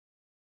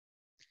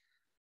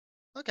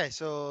Okay,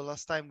 so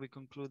last time we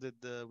concluded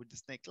with the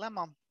snake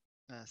lemma.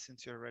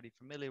 Since you're already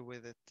familiar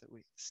with it,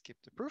 we skip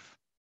the proof.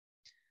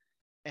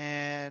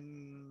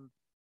 And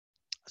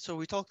so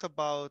we talked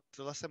about,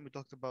 last time we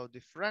talked about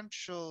the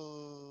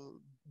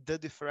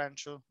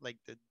differential, like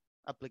the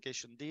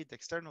application D, the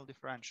external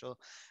differential,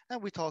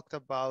 and we talked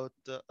about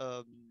the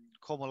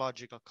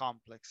cohomological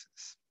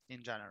complexes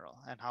in general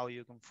and how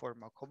you can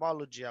form a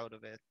cohomology out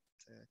of it,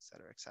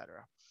 etc.,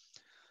 etc.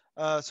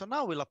 So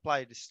now we'll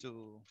apply these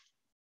two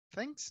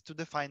things to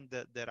define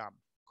the Rham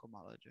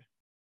cohomology,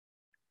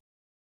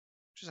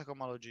 which is a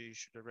cohomology you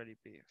should already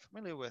be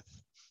familiar with.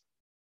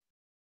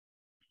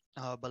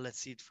 But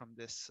let's see it from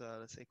this,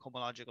 let's say,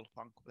 cohomological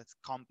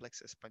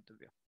complexes point of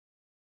view.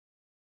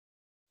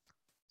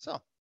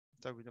 So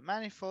start with the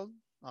manifold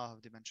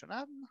of dimension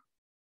m.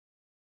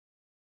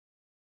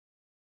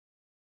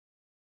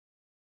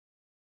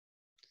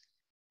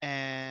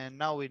 And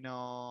now we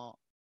know,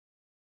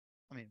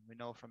 we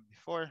know from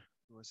before,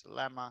 there was a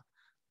lemma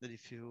that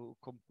if you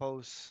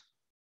compose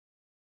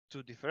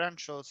two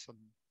differentials on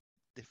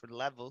different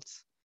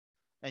levels,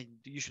 and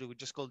usually we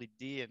just call it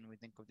D and we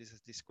think of this as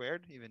D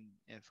squared, even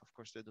if of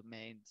course the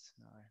domains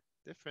are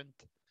different.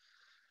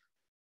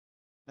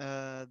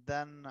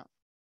 Then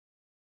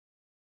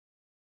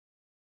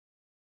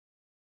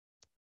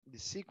the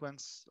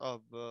sequence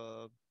of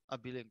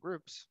abelian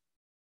groups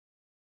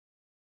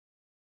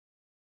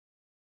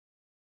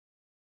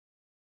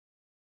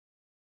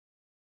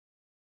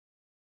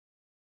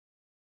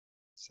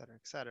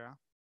etc.,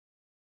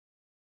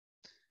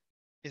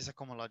 is a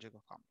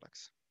cohomological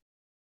complex.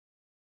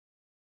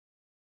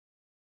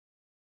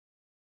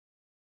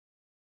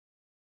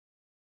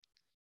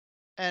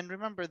 And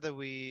remember that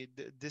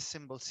these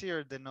symbols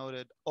here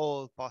denoted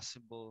all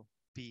possible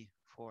P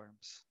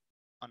forms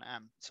on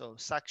M. So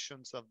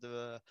sections of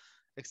the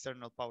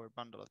external power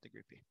bundle of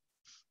degree P.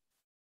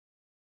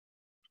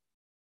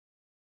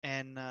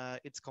 And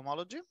its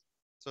cohomology.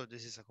 So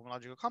this is a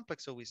cohomological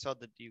complex. So we saw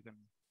that you can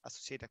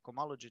associate a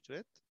cohomology to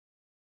it.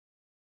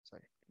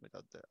 Sorry,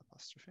 without the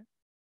apostrophe.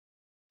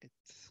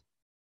 Its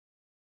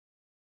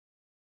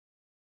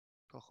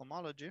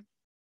cohomology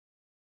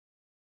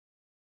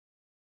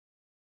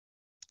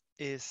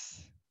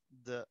is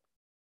the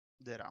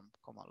Rham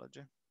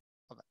cohomology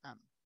of M.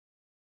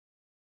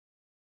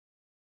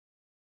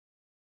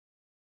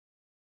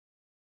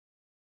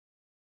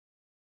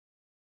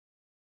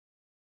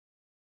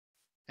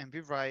 And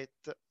we write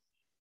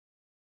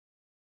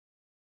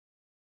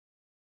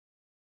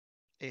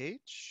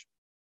H,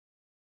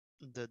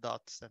 the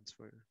dot stands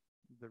for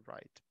the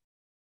right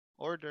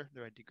order,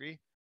 the right degree,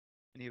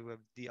 and here we have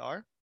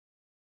dr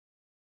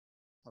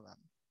of M.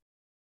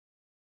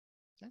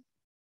 Okay.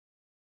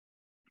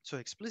 So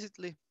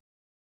explicitly,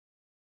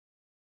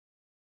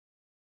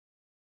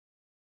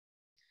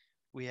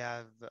 we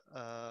have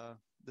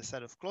the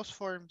set of closed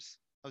forms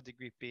of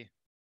degree P.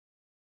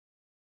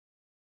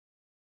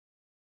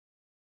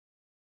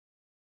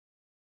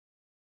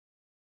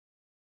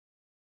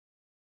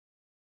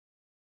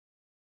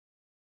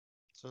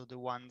 So the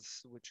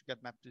ones which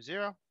get mapped to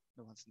 0,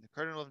 the ones in the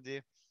kernel of D,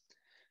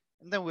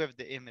 and then we have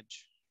the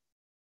image.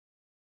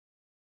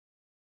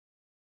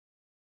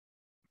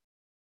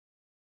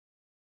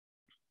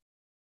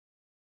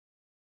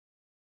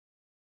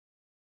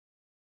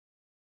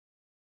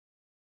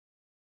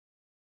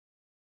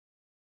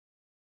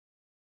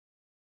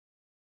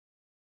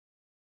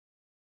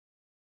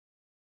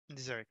 And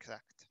these are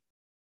exact.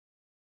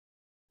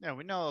 Yeah,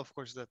 we know, of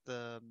course, that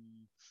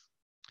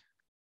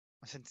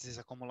since this is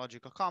a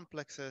cohomological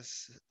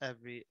complexes,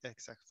 every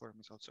exact form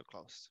is also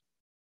closed.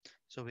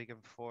 So we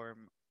can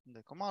form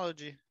the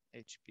cohomology,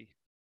 HP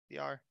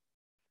dr,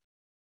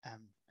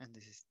 and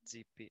this is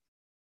ZP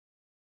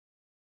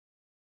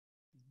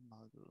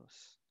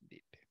modulus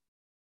BP.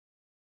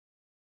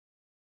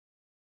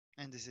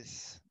 And this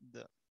is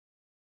the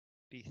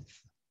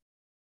Pth,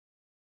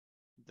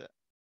 the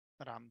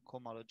Rham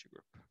cohomology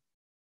group.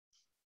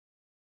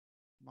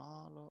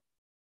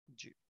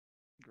 Homology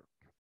group.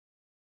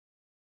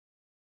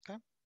 Okay.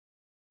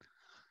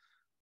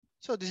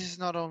 So this is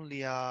not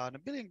only an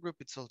abelian group,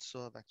 it's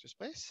also a vector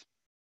space.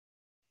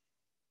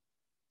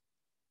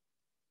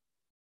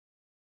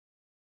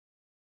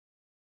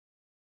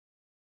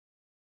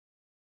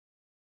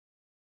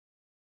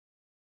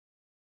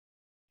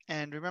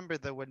 And remember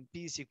that when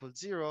P is equal to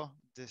 0,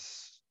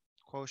 this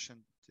quotient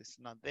is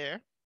not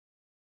there.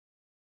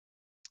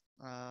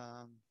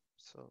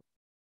 So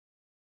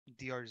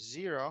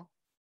dr0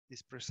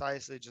 is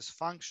precisely just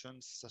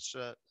functions such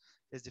that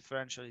its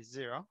differential is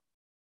 0.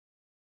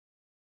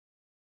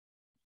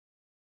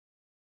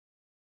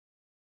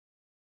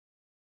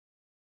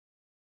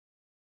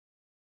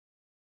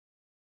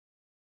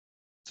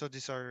 So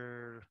these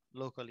are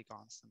locally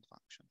constant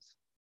functions.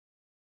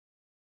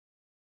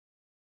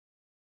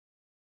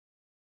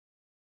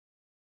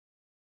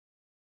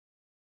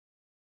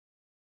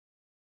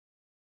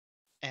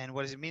 And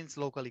what does it mean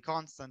locally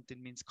constant? It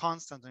means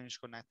constant on each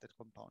connected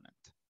component.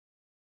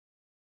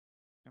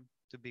 Okay?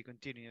 To be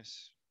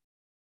continuous.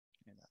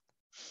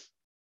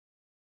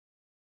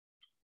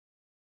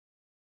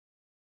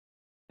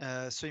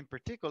 So in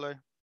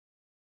particular,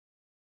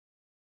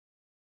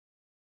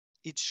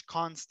 each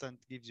constant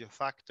gives you a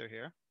factor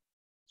here.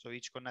 So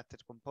each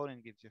connected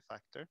component gives you a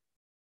factor.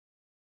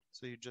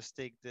 So you just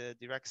take the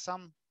direct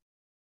sum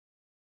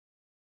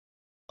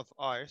of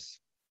R's,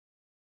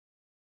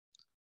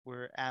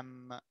 where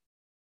M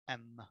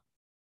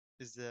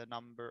is the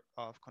number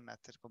of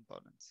connected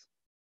components.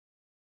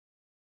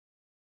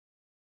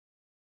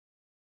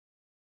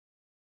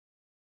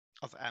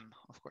 Of M,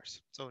 of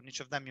course. So in each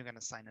of them, you're going to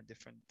assign a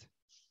different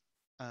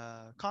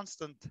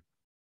constant.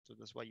 So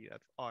that's why you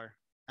have R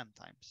M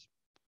times.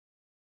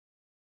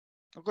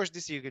 Of course,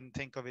 this you can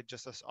think of it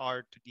just as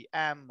R to the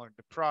M, or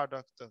the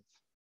product of,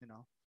 you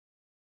know,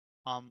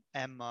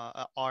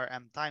 R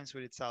M times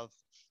with itself.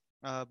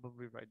 But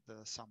we write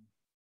the sum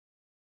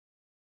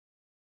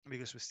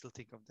because we still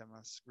think of them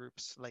as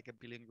groups, like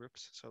abelian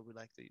groups. So we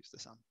like to use the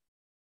sum.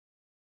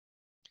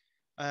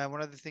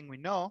 One other thing we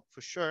know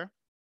for sure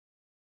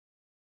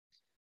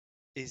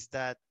is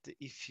that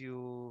if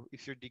your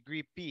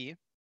degree P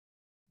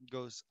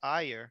goes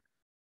higher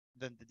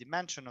than the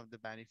dimension of the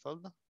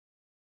manifold,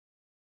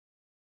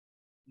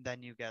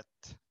 then you get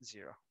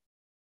 0.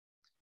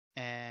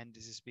 And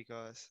this is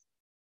because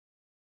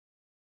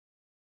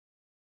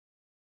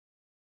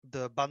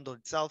the bundle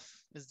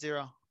itself is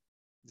 0.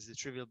 This is a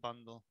trivial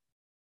bundle.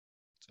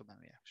 So then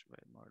we actually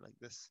write more like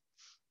this.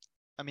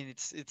 I mean,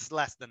 it's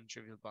less than a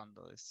trivial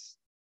bundle. It's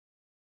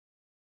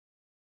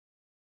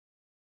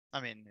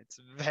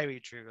a very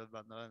trivial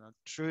bundle, and a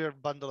trivial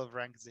bundle of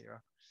rank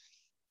 0.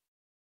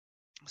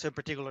 So in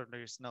particular,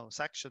 there is no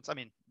sections. I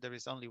mean, there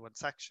is only one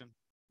section,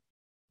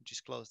 which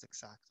is closed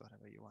exact,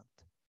 whatever you want.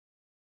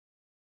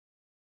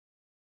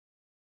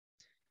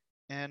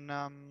 And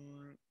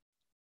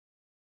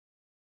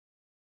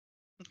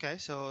okay,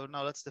 so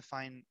now let's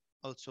define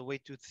also a way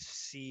to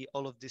see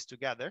all of this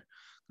together,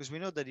 because we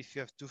know that if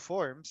you have two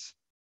forms,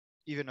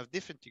 even of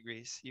different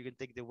degrees, you can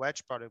take the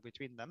wedge product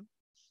between them.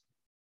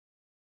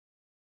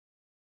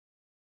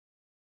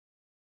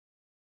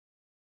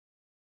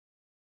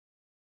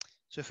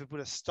 So if we put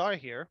a star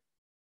here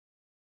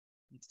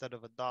instead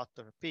of a dot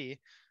or a P,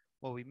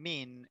 what we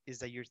mean is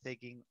that you're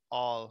taking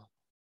all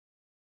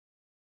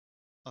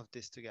of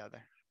this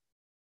together.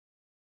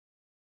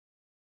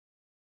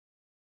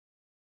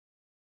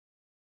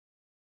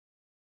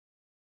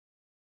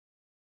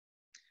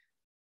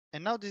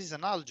 And now this is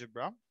an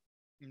algebra,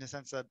 in the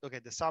sense that, okay,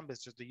 the sum is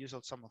just the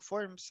usual sum of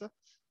forms,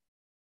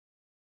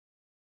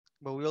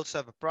 but we also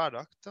have a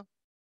product,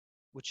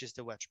 which is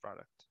the wedge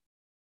product.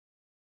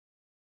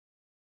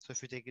 So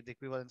if you take the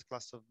equivalent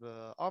class of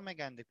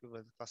omega and the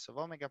equivalent class of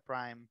omega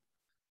prime,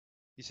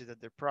 you see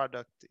that their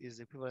product is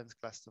the equivalent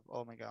class of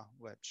omega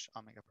wedge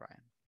omega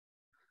prime.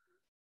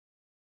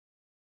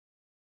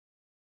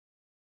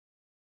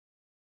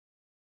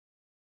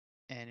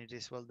 And it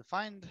is well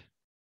defined,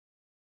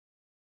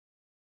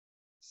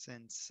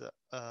 since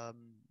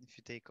if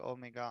you take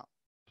omega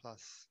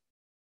plus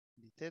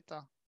d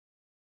theta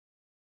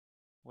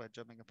wedge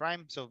omega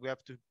prime, so we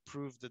have to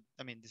prove that,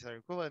 I mean, these are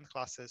equivalent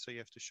classes, so you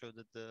have to show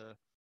that the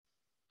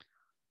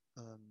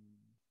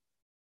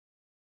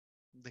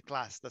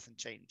class doesn't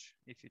change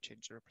if you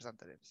change the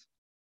representatives.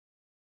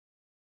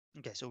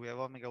 Okay, so we have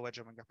omega wedge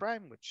omega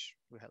prime, which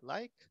we had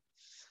like,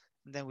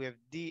 and then we have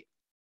d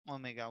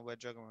omega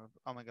wedge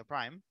omega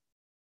prime.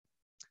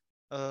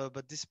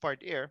 But this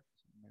part here,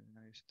 maybe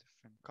now use a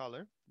different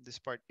color. This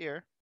part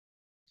here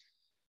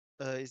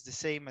is the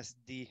same as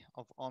d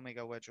of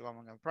omega wedge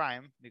omega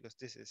prime, because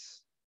this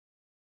is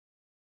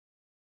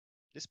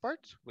this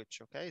part,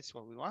 which, okay, is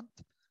what we want.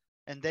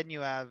 And then you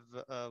have,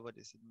 what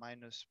is it,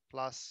 minus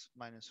plus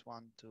minus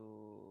 1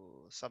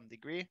 to some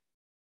degree.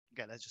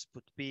 Okay, let's just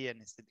put p,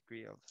 and it's the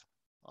degree of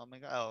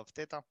omega, of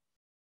theta.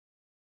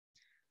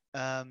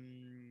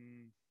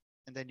 And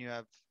then you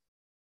have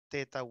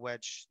theta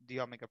wedge d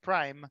omega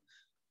prime.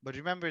 But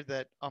remember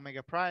that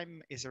omega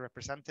prime is a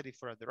representative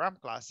for the Rham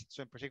class,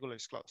 so in particular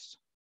it's closed.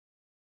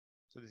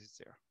 So this is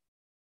 0.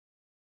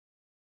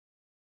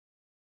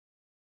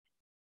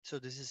 So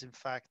this is in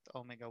fact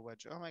omega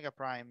wedge omega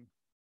prime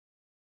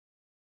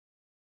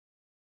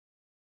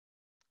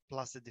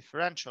plus the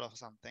differential of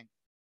something.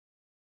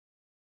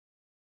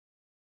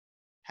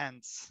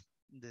 Hence,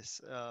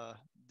 these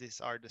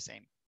are the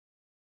same.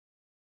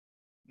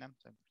 So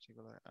in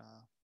particular,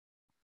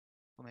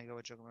 omega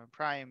wedge omega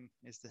prime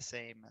is the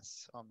same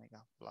as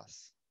omega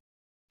plus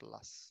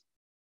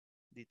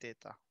d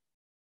theta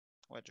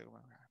wedge omega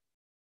prime.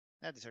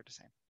 Yeah, these are the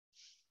same,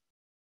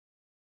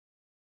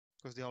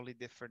 because they're only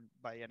different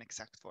by an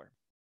exact form.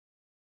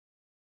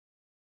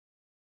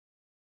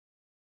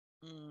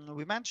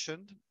 We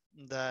mentioned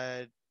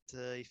that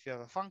if you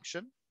have a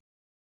function,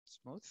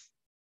 smooth,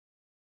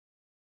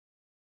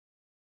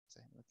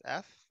 say with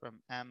f from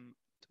m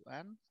to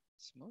n,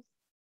 smooth,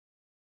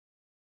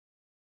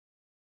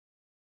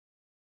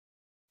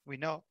 we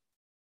know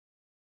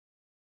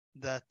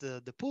that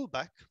the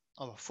pullback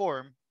of a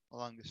form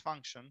along this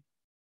function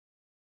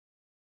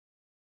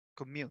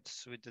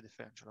commutes with the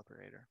differential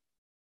operator.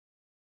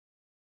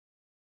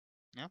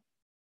 Yeah.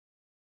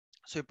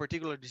 So in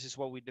particular, this is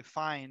what we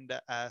defined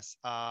as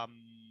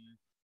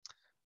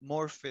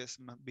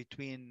morphism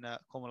between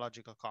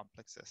cohomological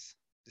complexes,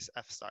 this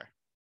F star,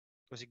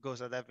 because it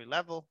goes at every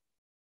level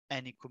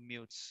and it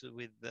commutes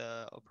with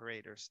the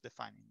operators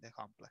defining the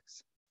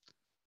complex.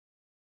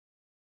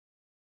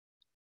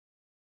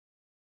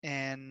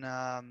 And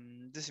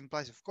this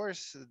implies, of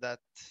course, that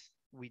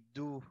we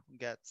do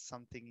get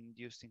something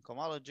induced in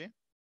cohomology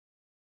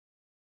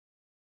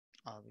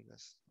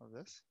because of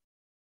this.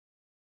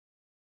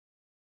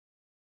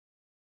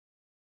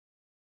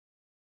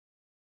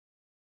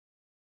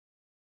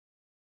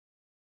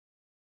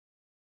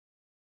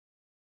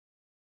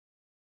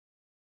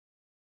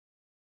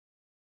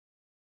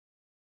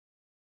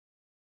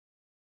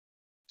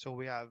 So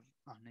we have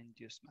an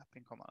induced map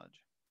in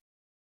cohomology.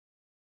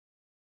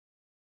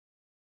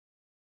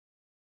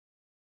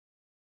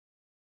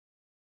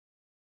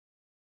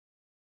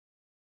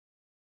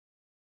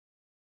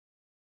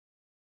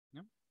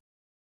 Yeah.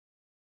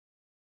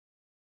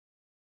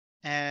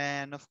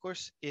 And of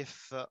course,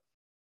 if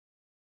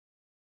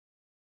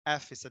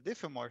F is a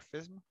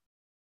diffeomorphism,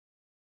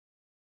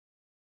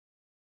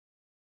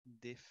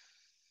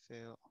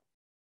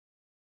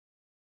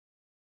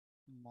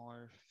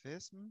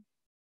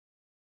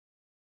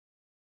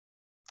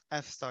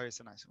 F star is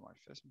an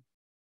isomorphism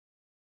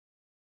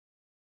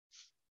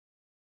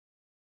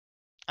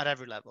at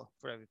every level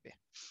for every P.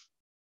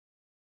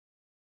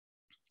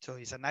 So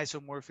it's an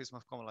isomorphism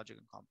of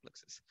cohomological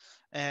complexes.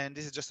 And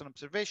this is just an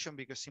observation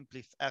because simply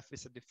if F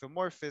is a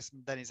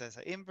diffeomorphism, then it has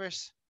an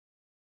inverse.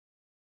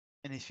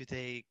 And if you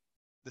take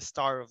the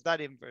star of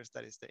that inverse,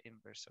 that is the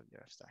inverse of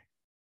your F star.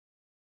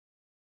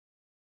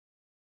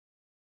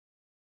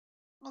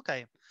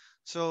 Okay,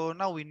 so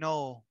now we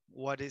know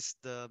what is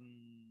the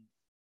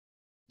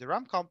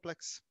Rham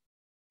complex.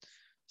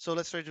 So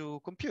let's try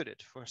to compute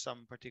it for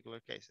some particular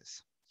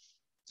cases.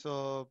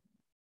 So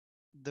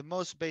the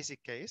most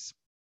basic case,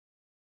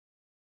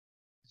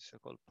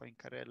 so-called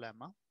Poincaré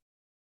Lemma,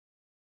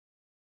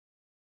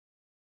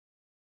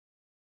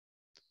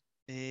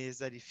 is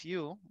that if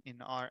U in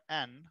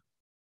Rn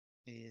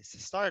is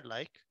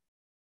star-like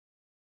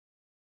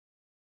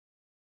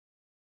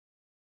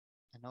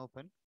and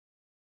open,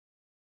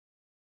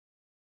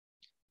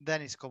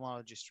 then its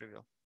cohomology is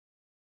trivial.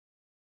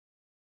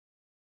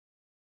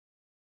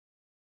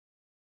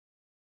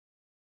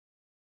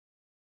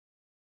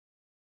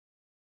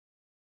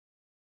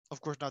 Of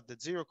course, not the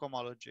zero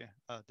cohomology.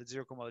 The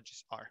zero cohomology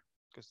is R,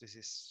 because this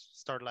is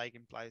star-like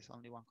implies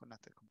only one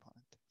connected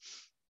component.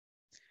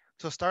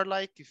 So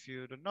star-like, if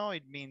you don't know,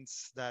 it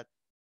means that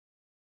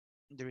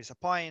there is a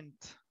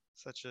point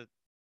such that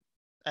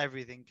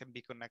everything can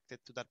be connected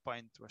to that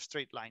point through a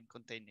straight line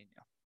contained in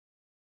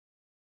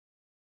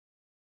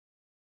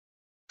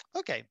U.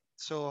 Okay,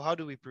 so how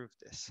do we prove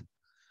this?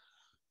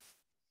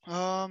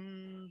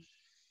 The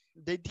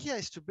idea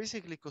is to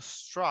basically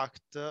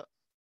construct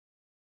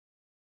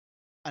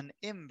an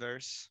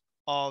inverse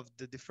of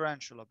the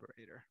differential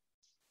operator.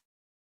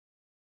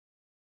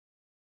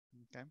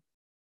 Okay,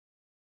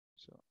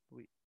 so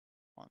we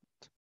want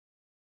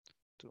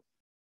to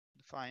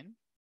define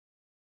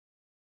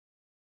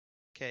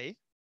K.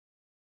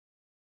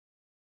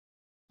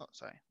 Oh,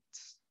 sorry,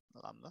 it's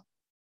lambda.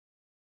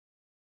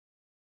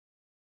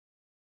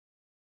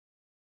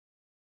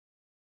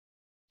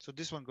 So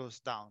this one goes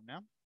down,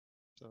 yeah?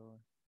 So,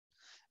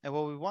 and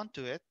what we want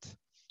to it,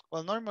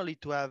 well, normally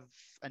to have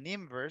an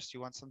inverse, you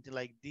want something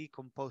like D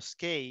compose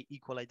K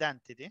equal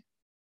identity,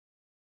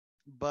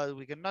 but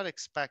we cannot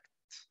expect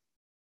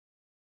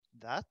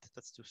that,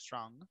 that's too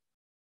strong.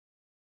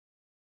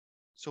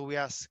 So we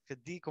ask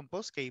D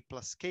compose K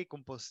plus K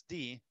compose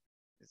D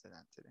is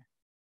identity.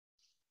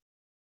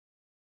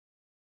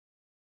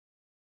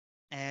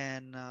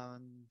 And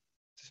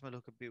this might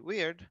look a bit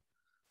weird.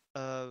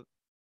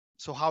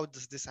 So how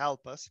does this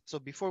help us? So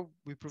before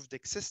we prove the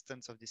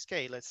existence of this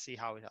K, let's see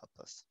how it helps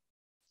us.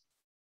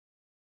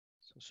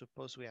 So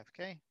suppose we have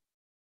K.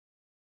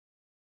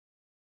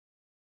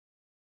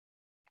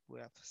 We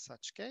have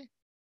such K.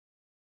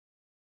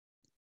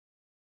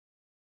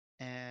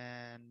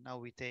 And now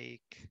we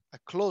take a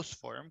closed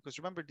form, because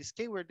remember this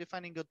K we're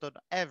defining it on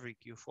every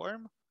Q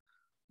form,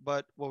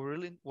 but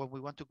when we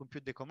want to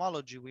compute the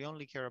cohomology, we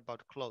only care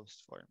about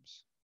closed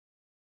forms.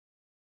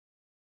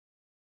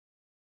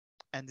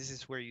 And this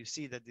is where you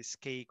see that this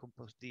K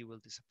compose D will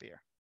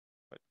disappear.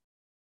 But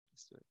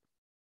let's do it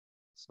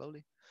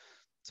slowly.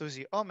 So you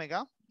see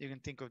omega, you can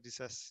think of this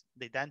as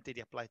the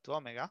identity applied to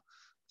omega.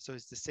 So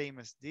it's the same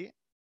as D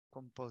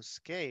compose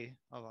K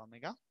of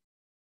omega.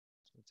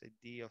 So it's a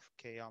D of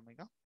K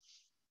omega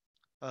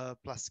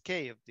plus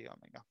K of D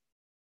omega.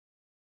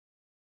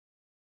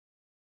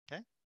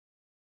 Okay.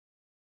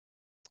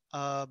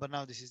 But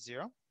now this is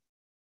 0.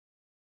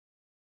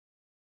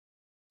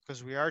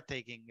 Because we are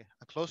taking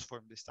a closed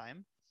form this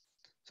time.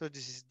 So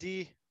this is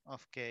D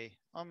of K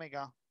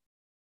omega.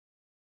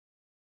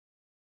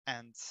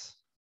 And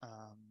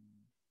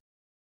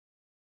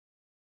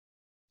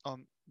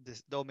the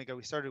omega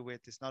we started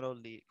with is not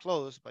only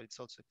closed, but it's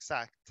also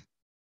exact.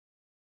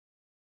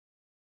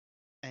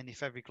 And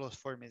if every closed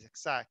form is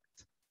exact,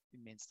 it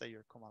means that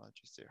your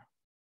cohomology is 0.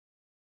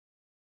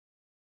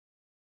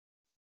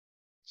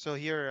 So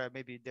here,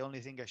 maybe the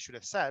only thing I should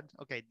have said,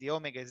 okay, the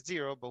omega is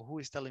 0, but who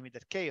is telling me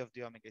that k of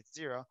the omega is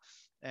 0?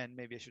 And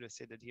maybe I should have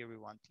said that here we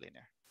want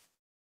linear.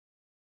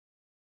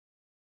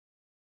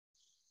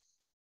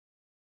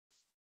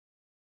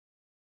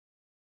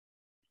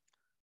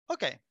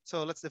 Okay,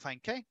 so let's define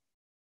k.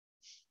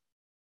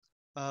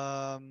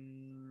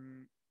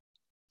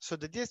 So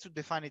the idea is to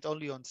define it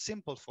only on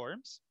simple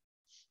forms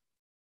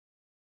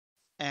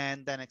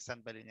and then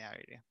extend by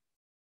linearity.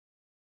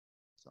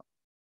 So,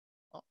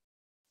 oh,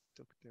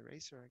 took the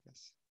eraser, I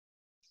guess.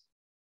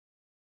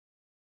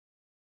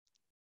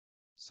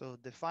 So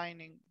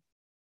defining,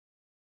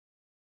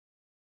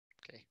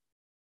 okay.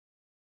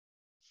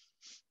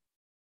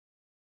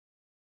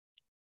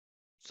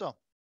 So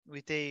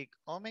we take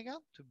omega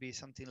to be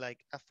something like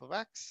f of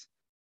x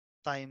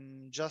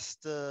time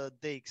just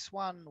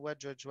dx1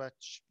 wedge wedge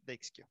wedge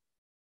dxq.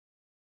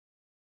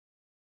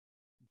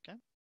 Okay.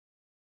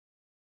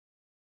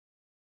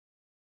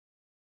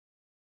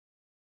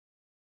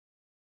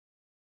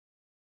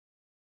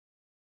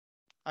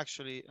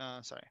 Actually,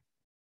 sorry,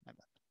 my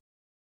bad.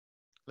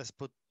 Let's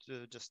put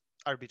just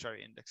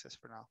arbitrary indexes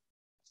for now.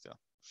 Still,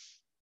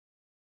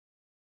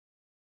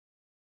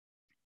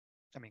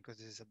 I mean, because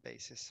this is a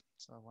basis,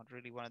 so I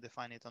really want to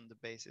define it on the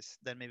basis.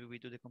 Then maybe we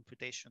do the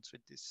computations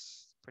with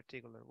this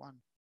particular one.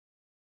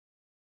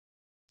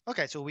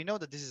 Okay, so we know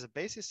that this is a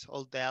basis.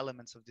 All the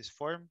elements of this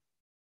form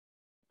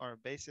are a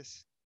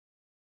basis.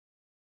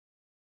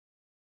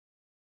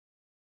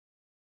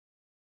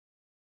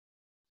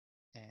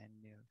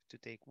 And you have to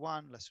take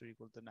 1 less or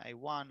equal than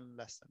I1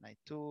 less than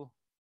I2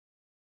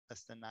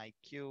 less than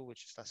IQ,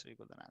 which is less or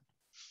equal than N.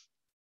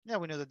 Yeah,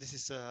 we know that this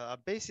is a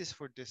basis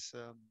for this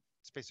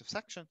space of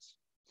sections.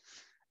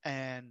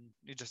 And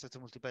you just have to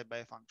multiply by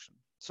a function.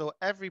 So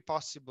every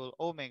possible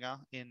omega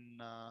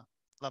in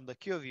lambda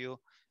q of u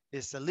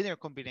is a linear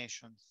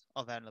combination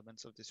of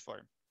elements of this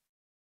form.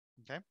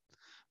 Okay,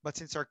 but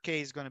since our k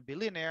is going to be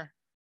linear,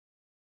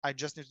 I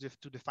just need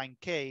to define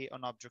k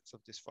on objects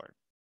of this form,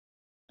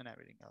 and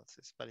everything else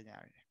is by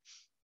linearity.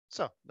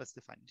 So let's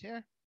define it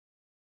here.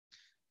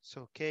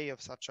 So k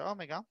of such a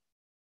omega.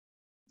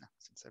 No,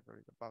 since I've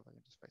already above, I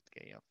can just write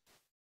k of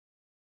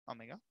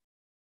omega.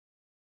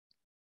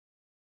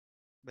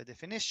 By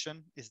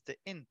definition, is the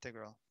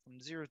integral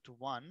from 0 to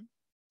 1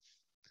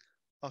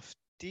 of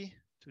t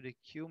to the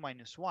q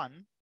minus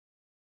 1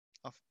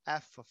 of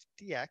f of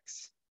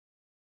tx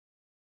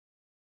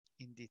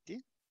in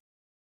dt.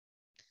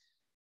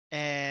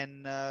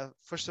 And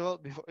first of all,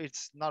 before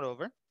it's not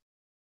over.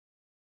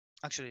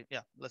 Actually,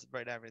 yeah, let's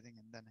write everything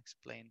and then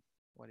explain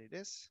what it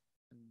is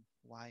and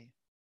why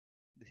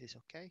this is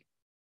okay.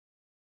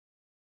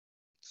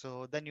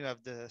 So then you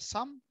have the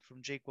sum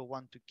from j equal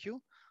 1 to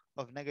q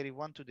of negative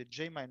 1 to the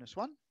j minus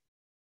 1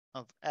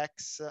 of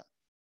x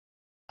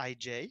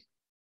ij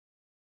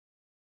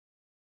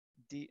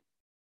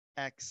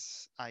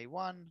dx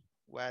I1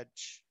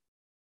 wedge.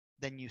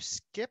 Then you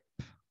skip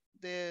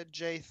the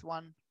jth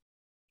one,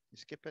 you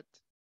skip it,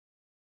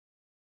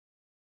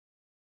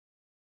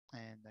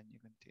 and then you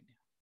continue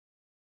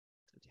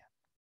to the end.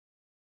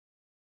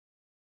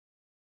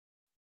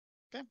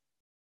 Okay.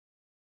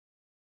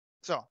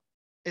 So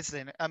it's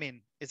linear. I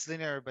mean, it's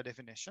linear by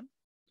definition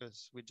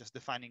because we're just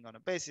defining on a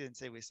basis and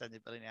say we study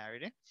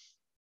linearity.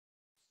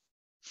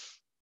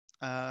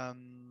 I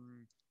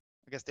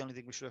guess the only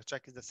thing we should have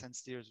checked is that sense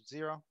steers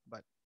 0,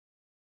 but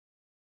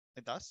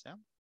it does, yeah.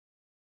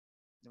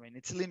 I mean,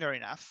 it's linear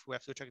enough. We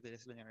have to check that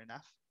it's linear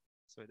enough.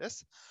 So it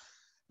is.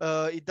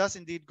 It does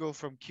indeed go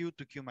from q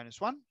to q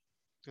minus 1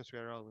 because we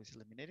are always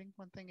eliminating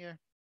one thing here.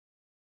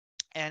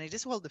 And it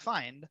is well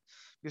defined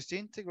because the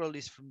integral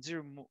is from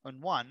 0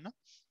 and 1.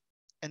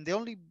 And the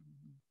only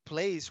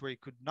place where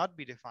it could not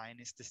be defined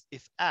is this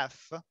if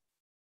f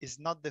is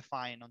not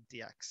defined on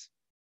tx.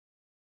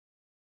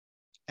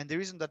 And the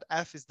reason that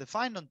f is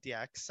defined on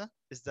tx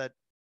is that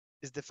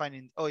is defined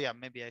in, oh yeah,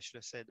 maybe I should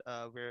have said,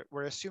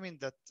 we're assuming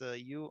that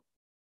u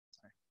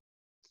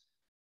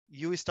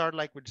is start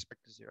like with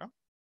respect to 0.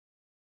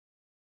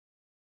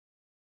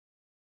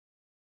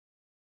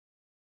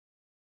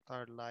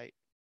 Start like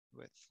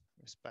with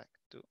respect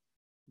to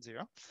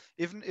 0.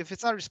 Even if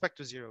it's not respect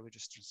to 0, we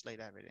just translate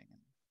everything and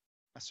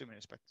assuming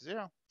respect to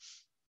 0.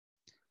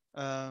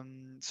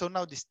 So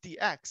now this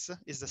tx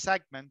is the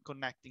segment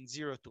connecting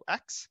 0 to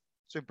x.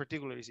 So in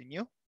particular is in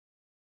u.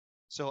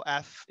 So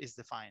f is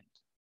defined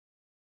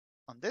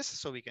on this,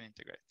 so we can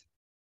integrate.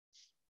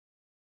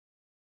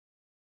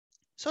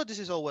 So this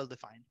is all well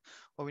defined.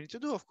 What we need to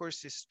do, of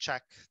course, is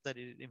check that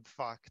it in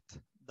fact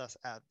does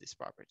add this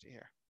property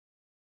here.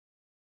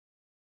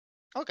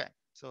 Okay,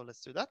 so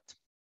let's do that.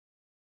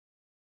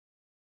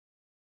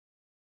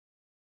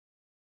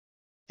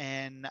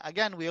 And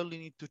again, we only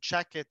need to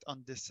check it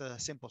on this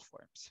simple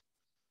forms.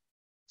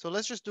 So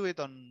let's just do it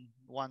on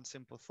one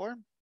simple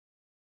form.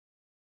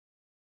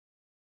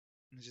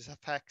 It's just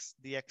fx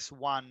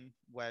dx1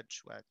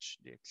 wedge wedge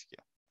dxq.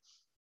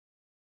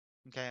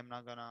 Okay, I'm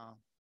not gonna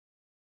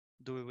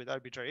do it with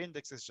arbitrary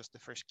indexes, just the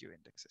first q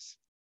indexes.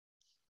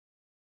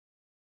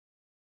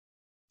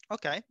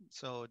 Okay,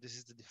 so this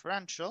is the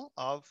differential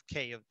of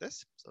k of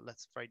this. So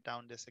let's write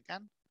down this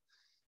again.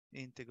 The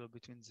integral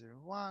between 0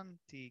 and 1,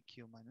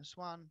 tq minus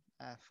 1,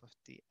 f of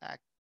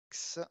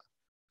tx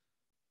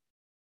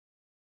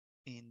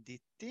in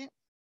dt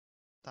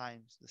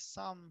times the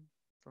sum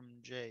from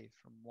j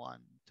from 1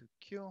 to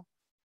q,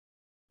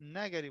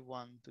 negative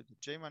 1 to the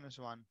j minus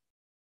 1,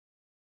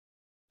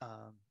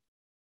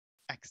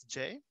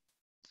 xj,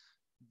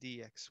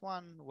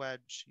 dx1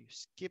 wedge, you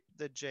skip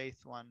the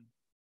jth one,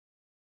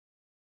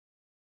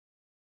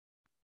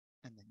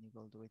 and then you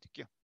go all the way to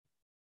q.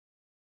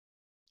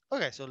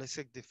 Okay, so let's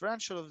take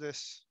differential of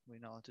this. We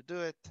know how to do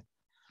it.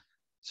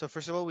 So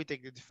first of all, we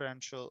take the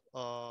differential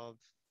of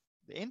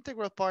the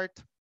integral part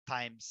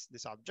times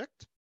this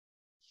object.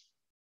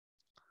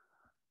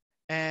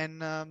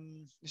 And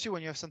you see,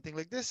 when you have something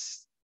like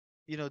this,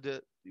 you know,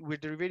 we're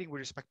derivating with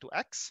respect to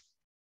x,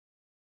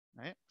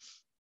 right?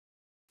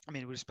 I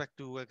mean, with respect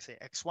to, let's say,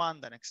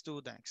 x1, then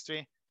x2, then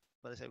x3,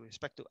 but let's say with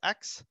respect to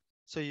x.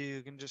 So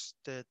you can just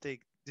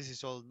take, this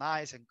is all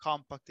nice and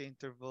compact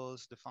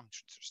intervals, the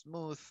functions are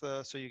smooth,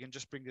 so you can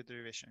just bring the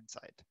derivation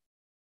inside.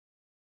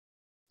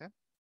 Okay.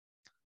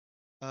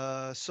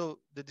 So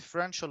the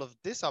differential of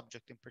this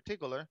object in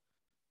particular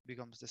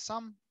becomes the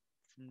sum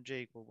from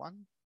j equal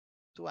 1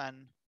 to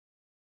n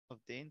of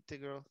the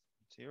integral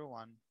 0,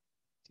 1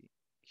 t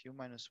q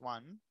minus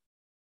 1.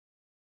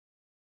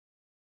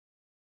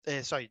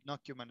 Sorry,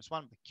 not q minus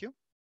 1, but q.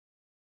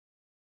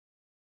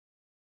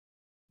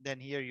 Then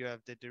here you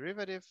have the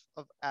derivative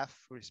of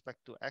f with respect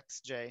to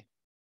xj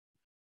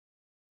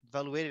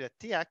evaluated at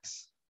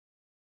tx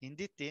in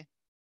dt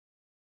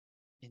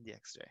in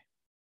dxj.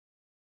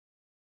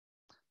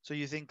 So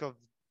you think of,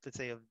 let's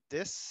say, of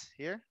this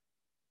here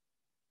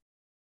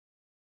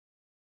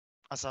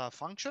as a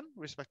function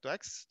with respect to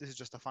x. This is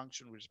just a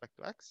function with respect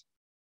to x.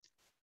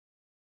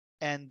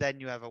 And then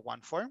you have a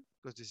one form,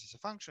 because this is a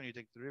function, you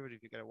take the derivative,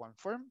 you get a one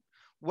form.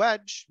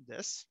 Wedge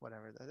this,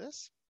 whatever that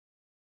is,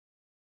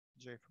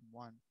 j from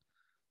 1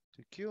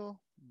 to q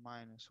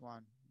minus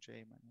 1,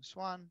 j minus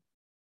 1,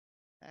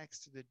 x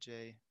to the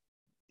j,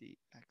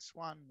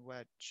 dx1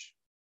 wedge.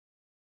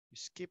 You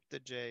skip the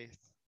jth,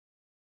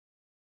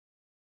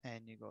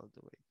 and you go all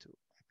the way to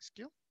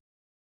xq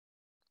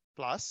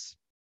plus.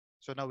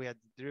 So now we had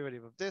the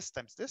derivative of this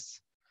times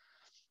this.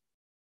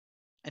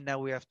 And now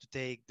we have to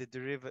take the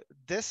derivative,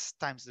 this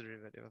times the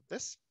derivative of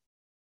this,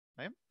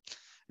 right?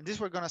 And this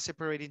we're going to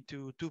separate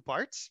into two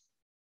parts.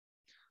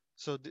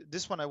 So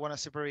this one I want to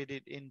separate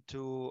it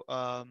into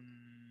the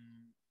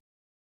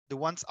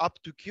ones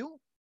up to q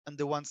and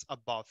the ones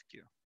above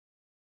q.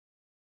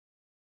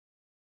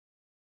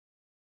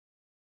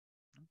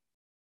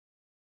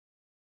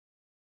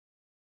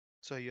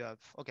 So you have,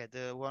 okay,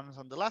 the ones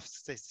on the left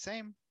stays the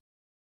same.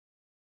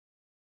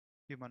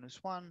 Q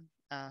minus 1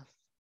 f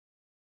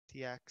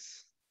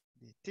tx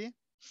dt.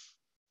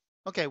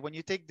 Okay, when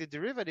you take the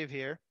derivative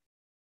here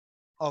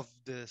of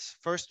this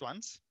first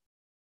ones,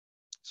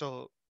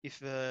 so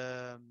if,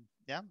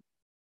 yeah,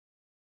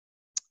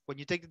 when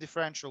you take the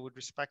differential with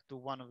respect to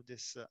one of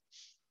this,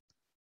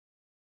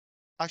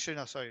 actually,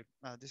 no, sorry,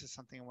 this is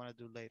something I want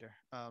to do later.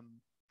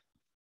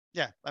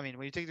 Yeah, I mean,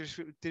 when you take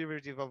the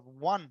derivative of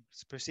one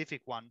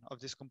specific one of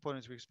these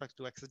components with respect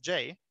to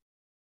xj,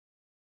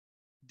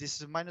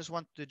 this minus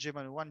 1 to the j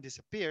minus 1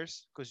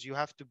 disappears because you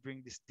have to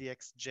bring this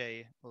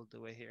dxj all the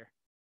way here.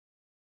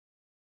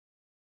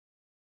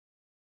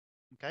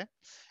 Okay,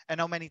 and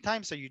how many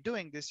times are you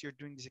doing this? You're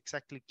doing this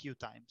exactly q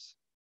times.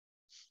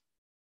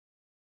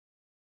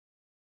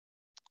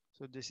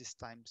 So this is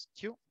times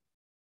q,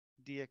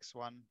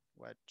 dx1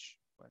 wedge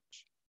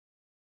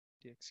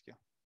dxq.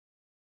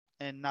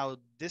 And now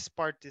this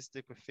part is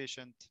the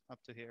coefficient up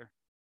to here,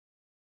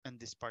 and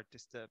this part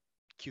is the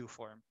q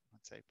form,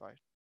 let's say, part.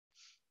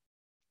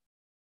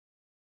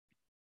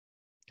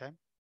 Okay,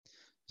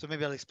 so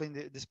maybe I'll explain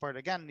this part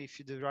again. If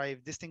you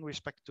derive this thing with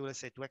respect to, let's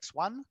say, to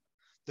x1,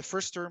 the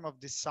first term of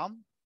this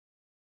sum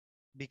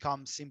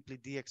becomes simply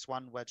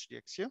dx1 wedge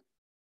dxu,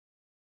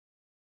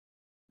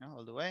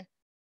 all the way.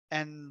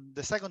 And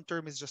the second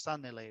term is just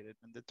annihilated,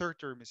 and the third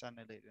term is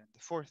annihilated, and the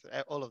fourth,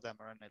 all of them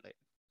are annihilated.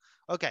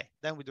 Okay,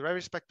 then with derive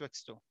respect to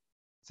x2,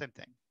 same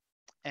thing.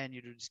 And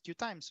you do this q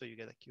times, so you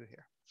get a q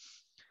here.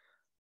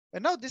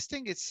 And now this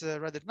thing is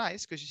rather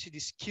nice, because you see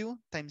this q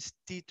times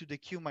t to the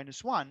q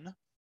minus 1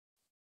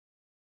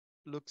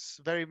 looks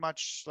very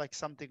much like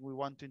something we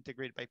want to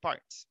integrate by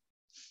parts.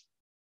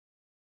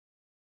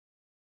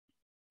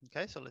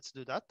 Okay, so let's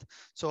do that.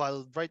 So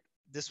I'll write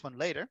this one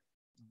later.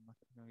 I'm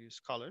going to use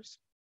colors.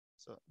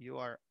 So you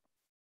are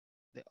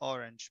the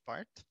orange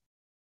part.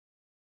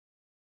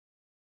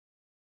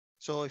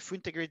 So if we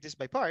integrate this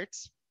by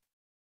parts,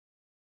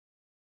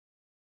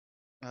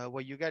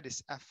 what you get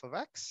is f of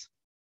x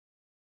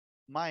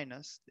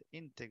minus the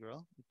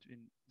integral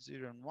between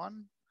 0 and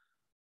 1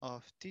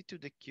 of t to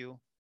the q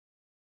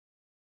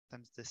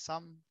times the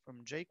sum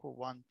from j equal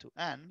 1 to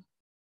n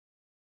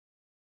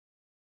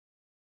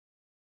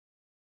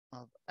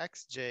of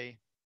xj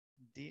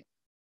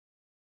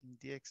in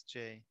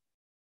dxj,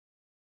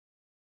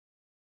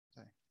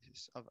 sorry, this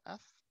is of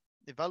f,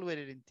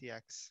 evaluated in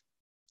tx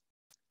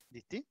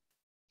dt,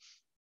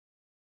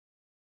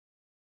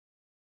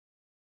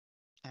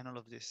 and all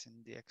of this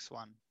in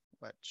dx1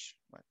 wedge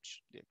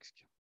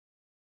dxq.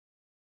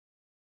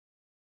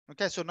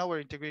 Okay, so now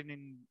we're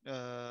integrating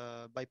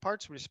by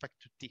parts with respect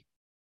to t.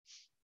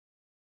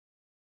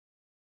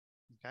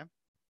 Okay.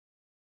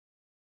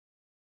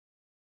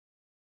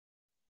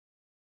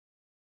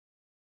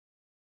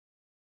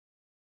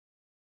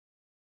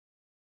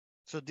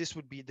 So this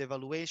would be the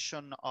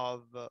evaluation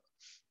of,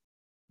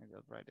 maybe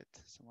I'll write it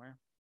somewhere.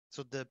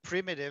 So the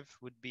primitive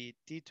would be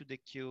t to the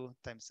q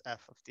times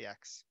f of the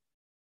x.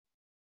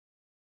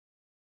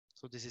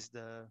 So this is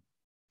the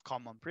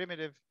common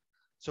primitive.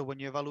 So when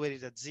you evaluate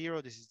it at 0,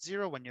 this is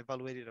 0. When you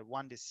evaluate it at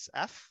 1, this is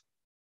f.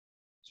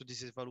 So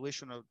this is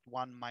evaluation of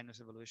 1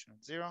 minus evaluation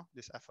of 0,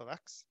 this f of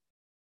x.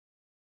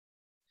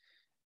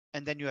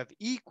 And then you have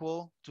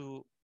equal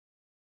to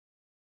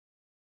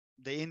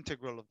the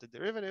integral of the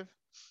derivative.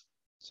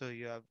 So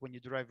you have, when you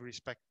derive with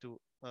respect to,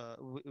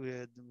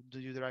 do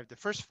you derive the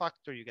first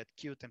factor, you get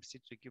q times t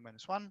to the q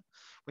minus 1.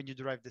 When you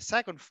derive the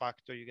second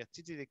factor, you get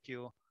t to the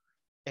q.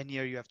 And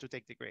here you have to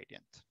take the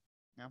gradient.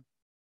 Yeah.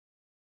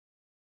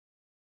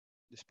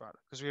 This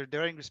product, because we're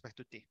deriving respect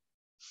to t.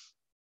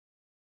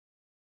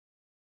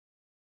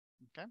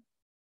 Okay.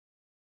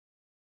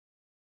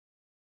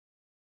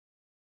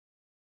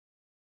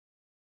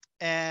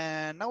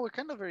 And now we're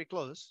kind of very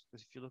close,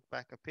 because if you look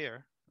back up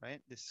here,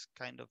 right, this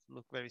kind of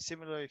look very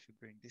similar. If you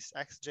bring this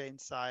xj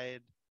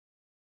inside,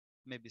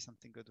 maybe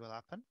something good will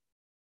happen.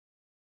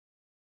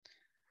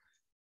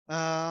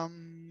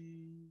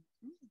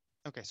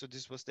 Okay, so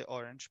this was the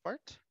orange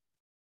part.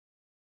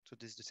 So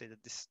this is to say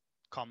that this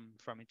come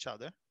from each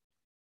other.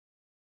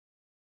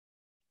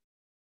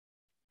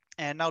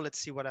 And now let's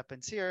see what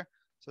happens here.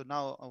 So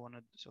now I want to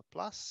do so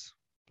plus.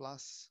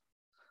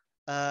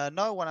 Now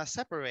I want to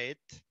separate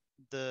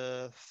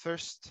the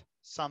first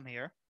sum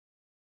here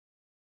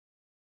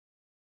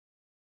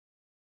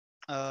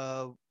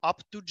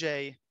up to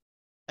j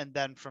and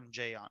then from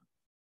j on.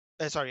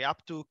 Sorry,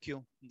 up to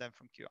q and then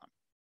from q on.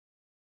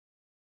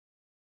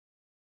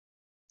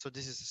 So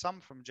this is a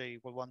sum from j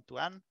equal 1 to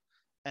n,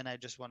 and I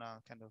just want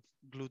to kind of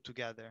glue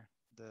together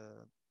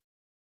the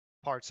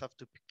parts up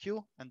to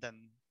q and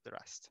then the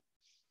rest.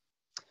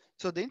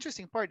 So the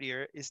interesting part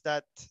here is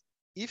that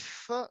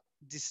if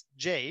this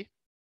j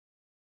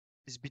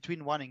is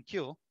between 1 and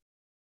q,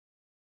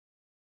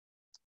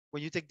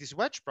 when you take this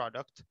wedge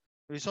product,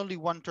 there is only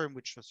one term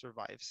which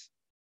survives,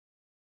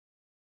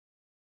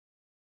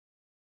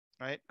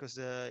 right? Because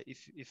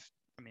if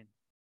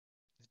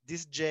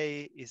this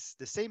j is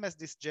the same as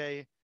this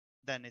j,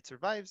 then it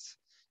survives.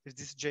 If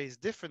this j is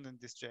different than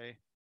this j,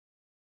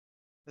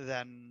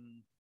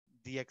 then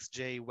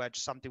dxj wedge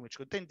something which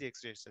contains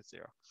dxj is at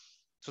 0.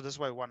 So that's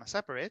why I want to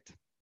separate.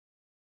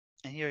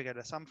 And here I get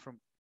a sum from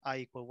I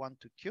equal 1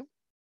 to q.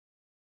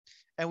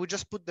 And we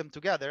just put them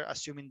together,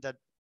 assuming that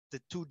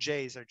the two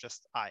j's are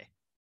just I.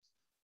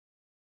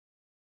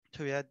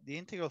 So we had the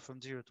integral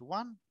from 0 to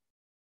 1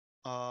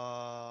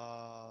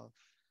 of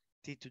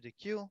t to the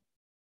q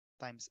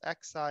times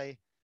xi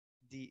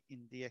d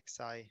in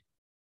dxi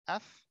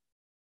f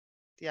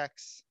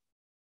dx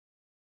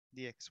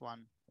dx1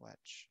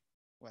 wedge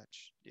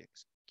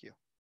dxq.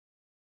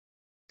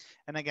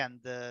 And again,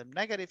 the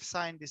negative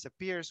sign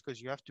disappears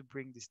because you have to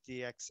bring this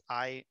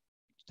dxi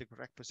to the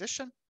correct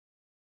position.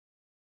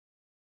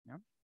 Yeah.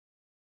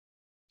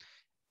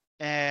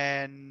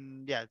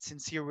 And yeah,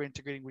 since here we're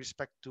integrating with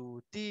respect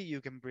to t,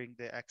 you can bring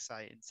the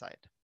xi inside.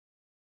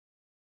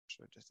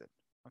 So just did.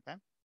 Okay.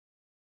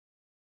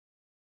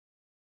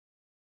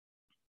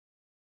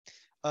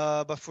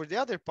 But for the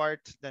other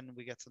part, then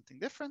we get something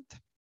different.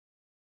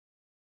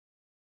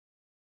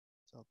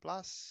 So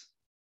plus.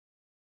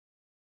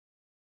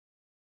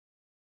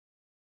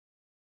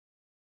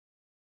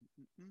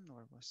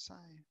 Where was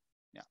I?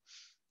 Yeah.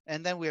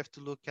 And then we have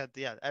to look at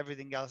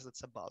everything else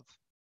that's above.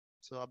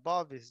 So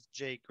above is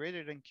j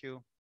greater than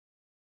q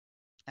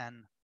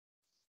and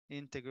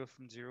integral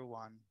from 0,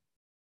 1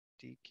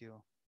 dq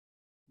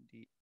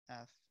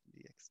df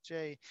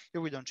dxj.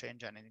 Here we don't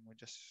change anything, we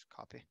just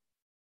copy.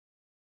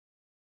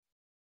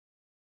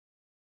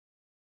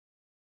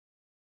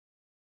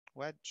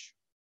 Wedge.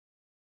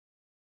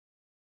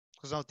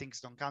 Because now things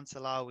don't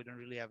cancel out, we don't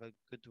really have a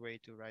good way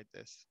to write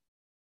this.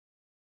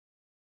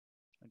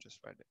 I just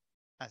write it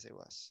as it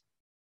was.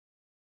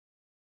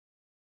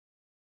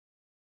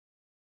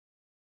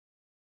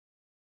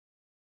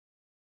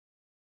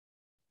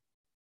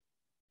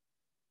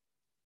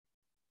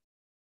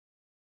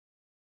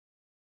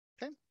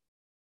 Okay.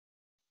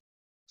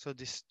 So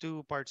these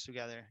two parts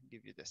together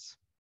give you this.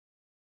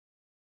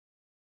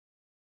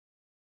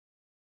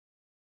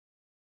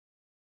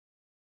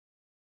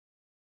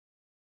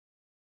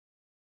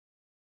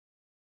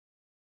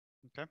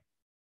 Okay.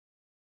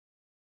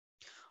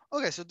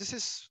 Okay, so this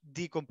is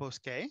D compose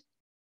K.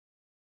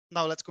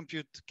 Now let's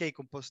compute K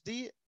compose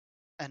D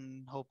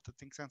and hope that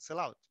things cancel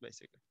out,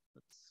 basically.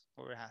 That's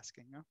what we're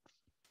asking. Yeah?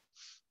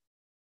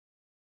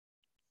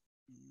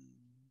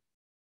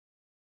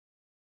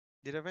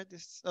 Did I write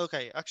this?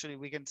 Okay, actually,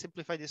 we can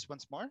simplify this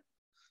once more.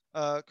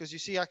 Because you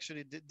see,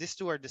 actually, these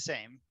two are the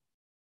same.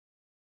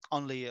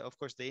 Only, of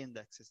course, the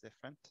index is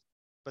different.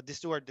 But these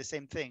two are the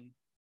same thing,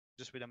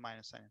 just with a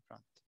minus sign in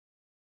front.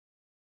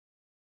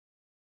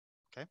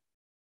 Okay.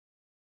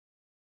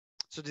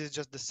 So this is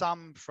just the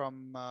sum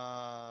from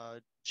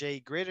j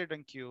greater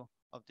than q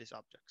of these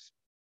objects.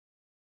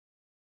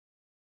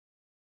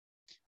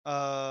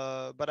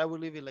 But I will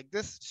leave it like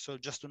this, so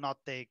just to not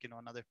take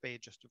another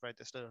page just to write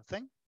this little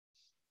thing.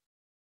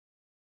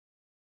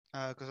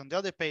 Because on the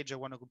other page I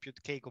want to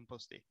compute k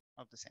compose d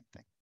of the same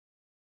thing.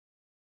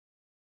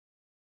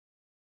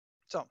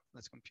 So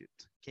let's compute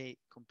k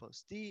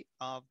compose d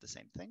of the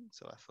same thing.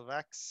 So f of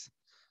x,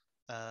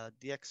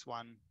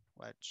 dx1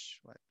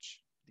 wedge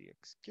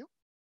dxq.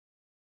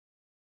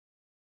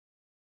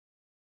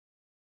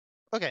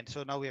 Okay,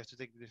 so now we have to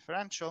take the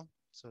differential.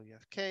 So you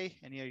have k,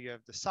 and here you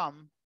have the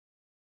sum.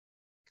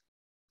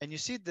 And you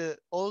see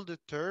all the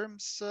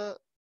terms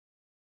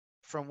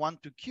from 1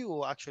 to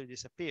q actually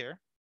disappear.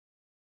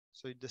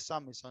 So the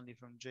sum is only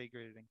from j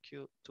greater than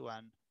q to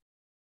n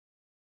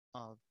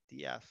of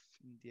df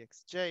in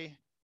dxj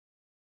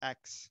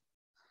x.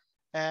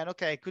 And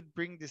okay, I could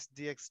bring this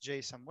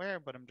dxj somewhere,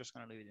 but I'm just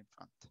going to leave it in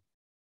front.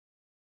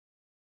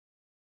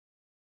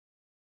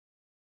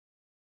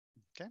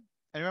 Okay,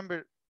 and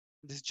remember,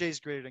 this j is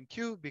greater than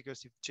q,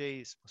 because if j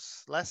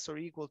was less or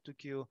equal to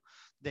q,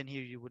 then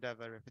here you would have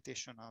a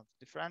repetition of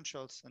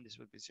differentials, and this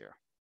would be 0.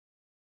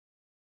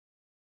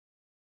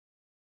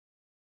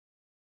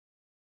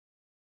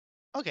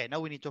 Okay, now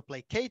we need to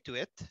apply k to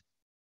it.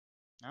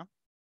 Yeah.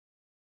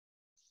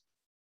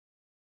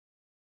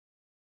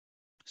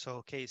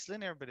 So k is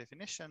linear by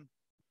definition.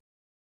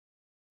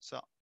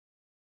 So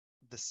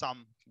the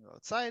sum can go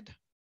outside.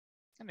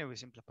 And then we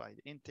simplify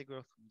the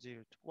integral from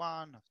 0 to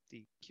 1 of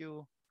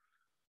dq.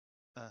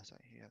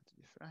 Sorry, here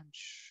the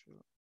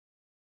differential.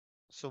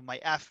 So my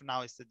f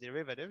now is the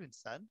derivative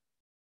instead.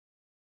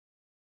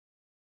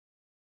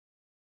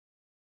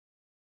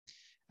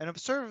 And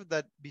observe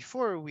that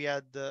before we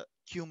had the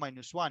q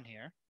minus 1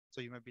 here. So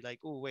you might be like,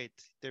 oh, wait,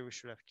 there we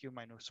should have q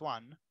minus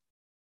 1,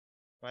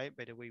 right?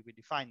 By the way we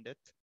defined it.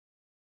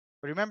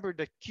 But remember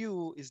that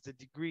q is the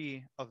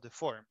degree of the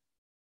form.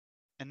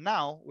 And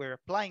now we're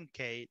applying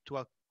k to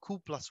a q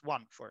plus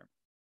 1 form.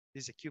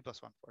 This is a q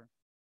plus 1 form.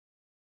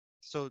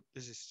 So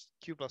this is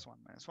q plus 1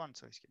 minus 1,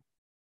 so it's q.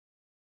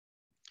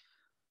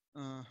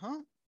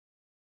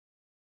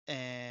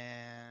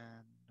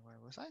 And where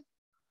was I?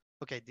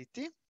 Okay,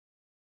 dt.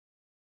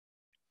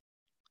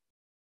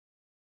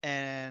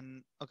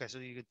 And okay, so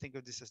you could think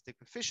of this as the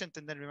coefficient,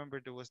 and then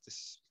remember there was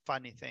this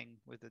funny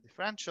thing with the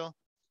differential.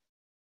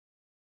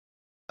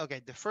 Okay,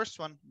 the first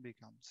one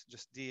becomes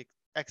just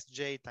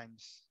dxj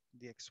times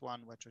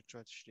dx1 wedge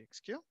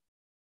dxq.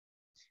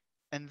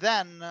 And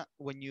then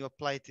when you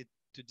apply it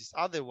to these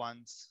other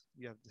ones,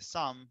 you have the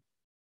sum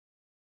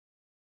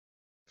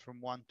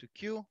from 1 to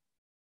q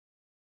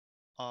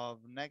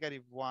of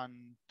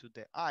 -1 to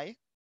the I,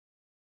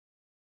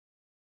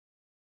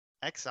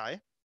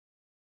 xi,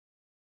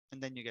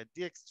 and then you get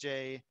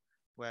dxj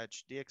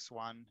wedge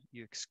dx1,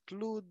 you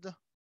exclude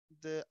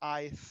the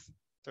ith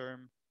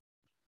term,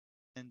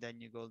 and then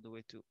you go all the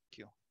way to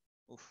q.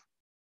 Oof,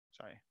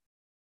 sorry.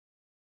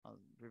 I'll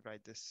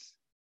rewrite this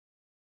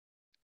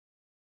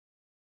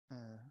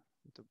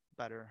with a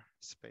better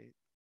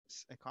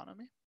space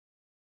economy.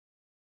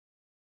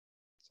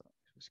 So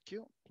it was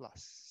q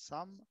plus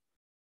sum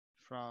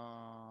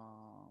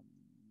from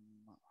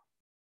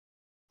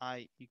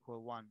I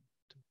equal 1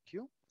 to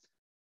q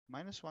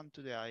minus 1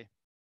 to the I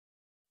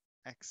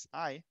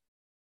xi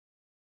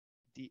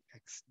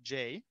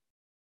dxj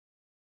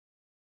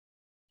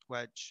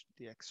wedge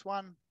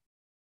dx1,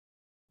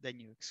 then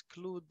you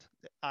exclude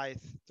the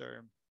ith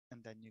term,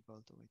 and then you go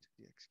all the way to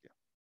dxq.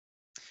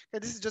 Okay,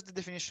 this is just the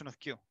definition of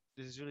q.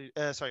 This is really,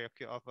 sorry, of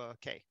q, of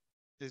k.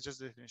 This is just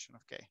the definition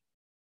of k.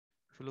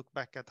 If we look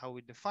back at how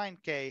we define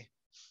k,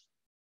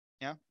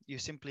 yeah, you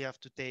simply have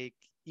to take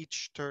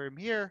each term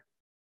here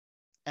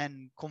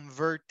and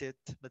convert it,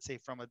 let's say,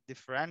 from a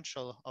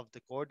differential of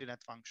the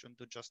coordinate function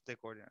to just the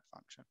coordinate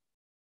function,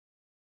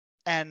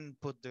 and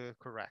put the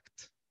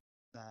correct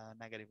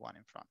 -1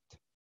 in front.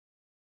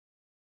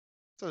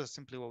 So that's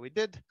simply what we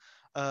did.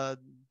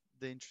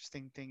 The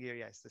interesting thing here,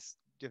 yeah, is this: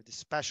 you have this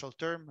special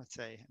term, let's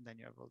say, and then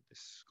you have all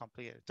these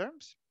complicated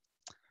terms.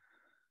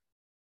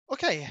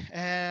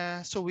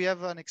 Okay, so we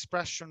have an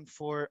expression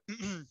for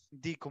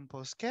d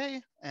compose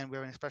k, and we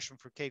have an expression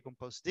for k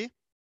compose d.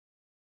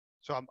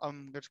 So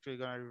I'm actually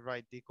going to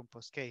rewrite d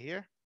compose k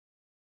here.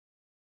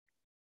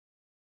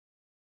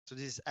 So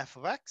this is f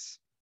of x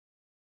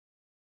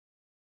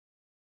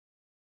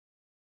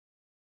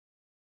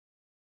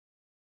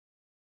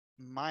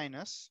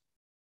minus,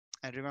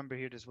 and remember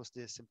here this was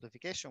the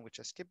simplification which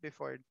I skipped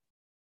before.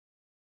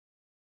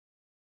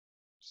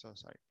 So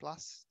sorry,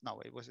 plus. No,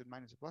 wait, was it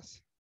minus or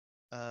plus?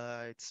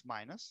 It's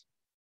minus.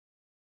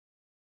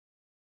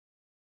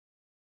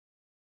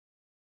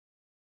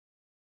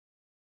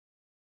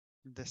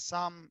 The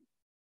sum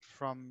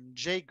from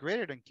j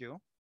greater than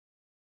q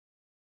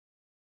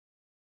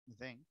I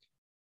think,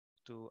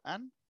 to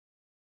n.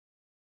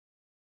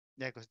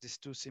 Yeah, because these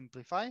two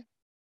simplify.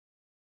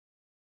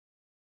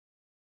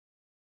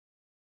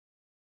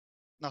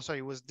 No, sorry,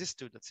 it was this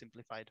two that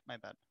simplified. My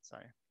bad.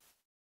 Sorry.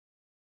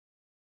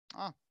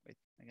 Oh, wait,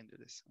 I can do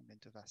this. I'm going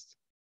too fast.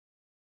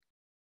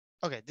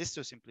 Okay, these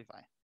two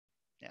simplify.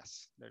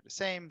 Yes, they're the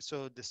same.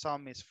 So the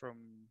sum is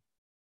from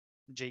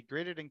j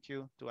greater than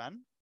q to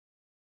n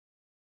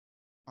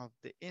of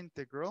the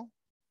integral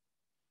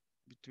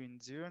between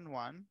 0 and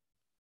 1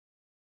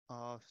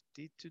 of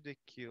d to the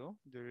q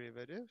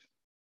derivative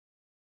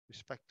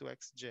respect to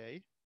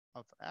xj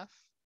of f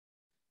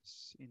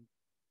in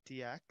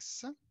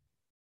dx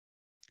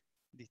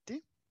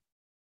dt.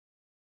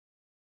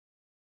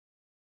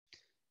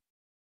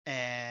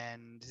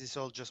 And this is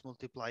all just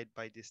multiplied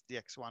by this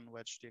dx1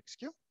 wedge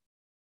dxq.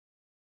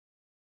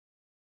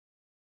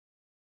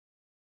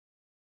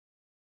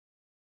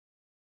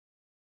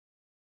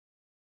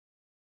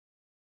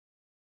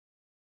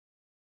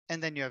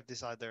 And then you have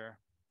this other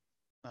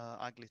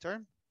ugly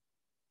term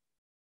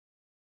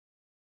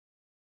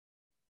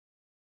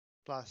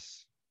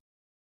plus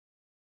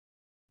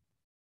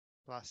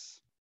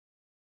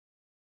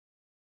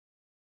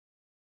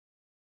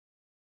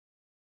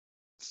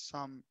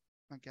sum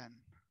again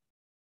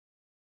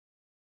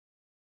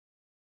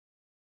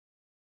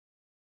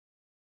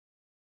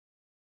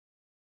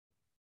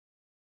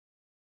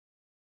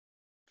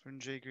from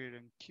j greater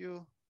than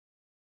q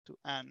to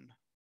n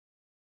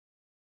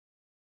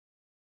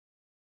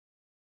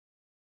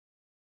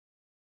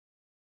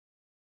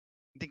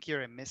I think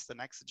here I missed an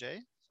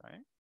xj.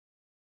 Sorry.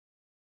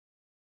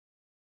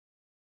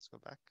 Let's go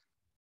back.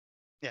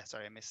 Yeah,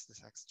 sorry, I missed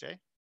this xj.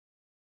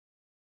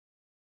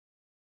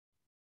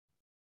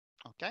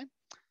 Okay.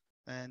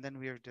 And then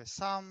we have the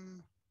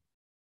sum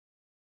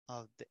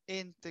of the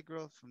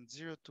integral from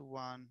 0 to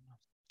 1 of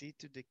d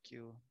to the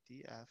q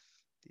df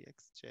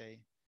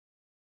dxj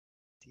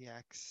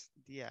dx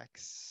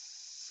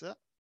dx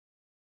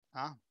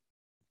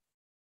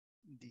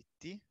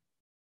dt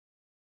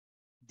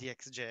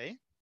dxj.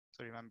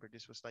 So remember,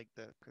 this was like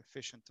the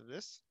coefficient of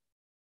this.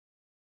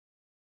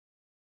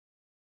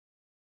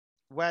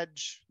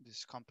 Wedge,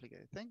 this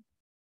complicated thing.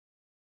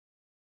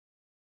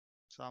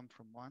 Sum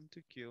from 1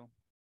 to q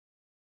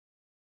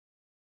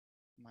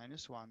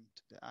minus 1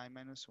 to the I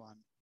minus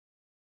 1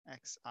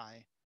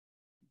 xi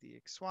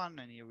dx1,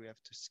 and here we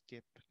have to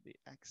skip the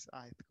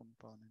xi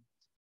component.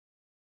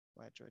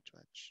 Wedge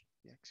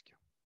dxq.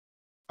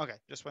 Okay,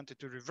 just wanted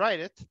to rewrite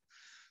it.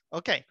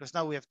 Okay, because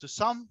now we have to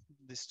sum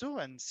these two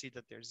and see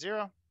that they're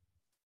 0.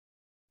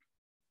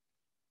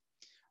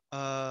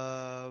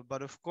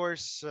 But of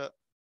course,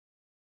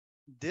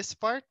 this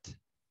part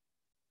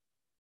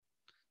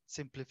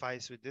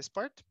simplifies with this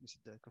part. You see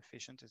the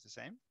coefficient is the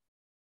same.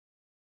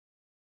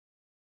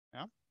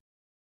 Yeah.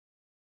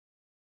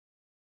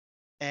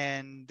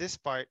 And this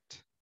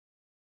part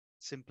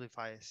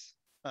simplifies.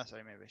 Oh,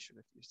 sorry, maybe I should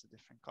have used a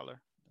different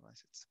color.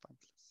 Otherwise, it's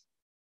pointless.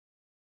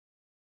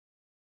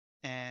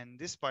 And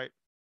this part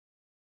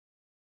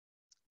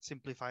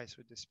simplifies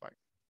with this part.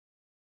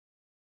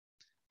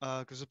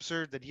 Because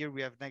observe that here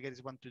we have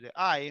 -1 to the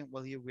I,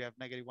 while here we have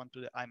 -1 to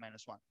the I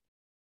minus 1.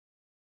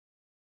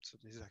 So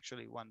this is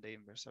actually the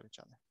inverse of each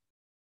other.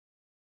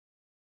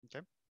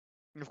 Okay.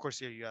 And of course,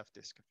 here you have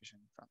this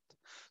coefficient in front.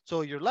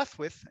 So you're left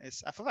with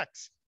is f of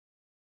x.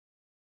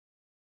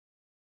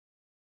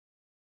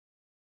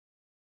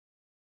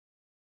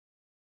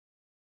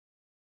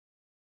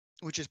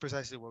 Which is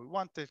precisely what we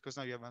wanted, because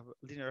now you have a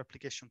linear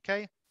application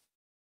k.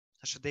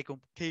 Such that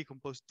k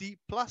composed d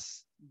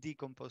plus d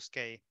composed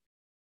k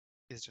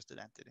is just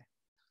identity.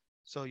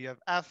 So you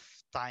have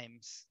f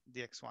times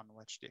dx1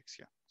 wedge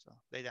dxq. So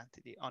the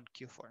identity on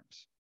q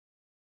forms.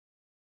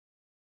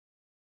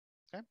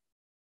 Okay.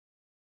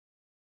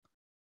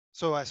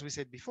 So as we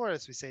said before,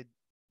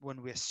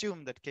 when we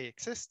assume that k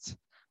exists,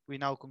 we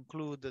now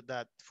conclude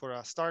that for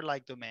a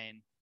star-like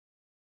domain,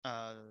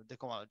 the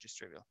cohomology is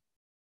trivial.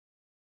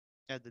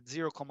 That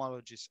 0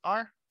 cohomologies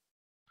are,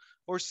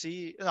 or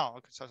C, no,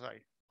 so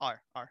sorry,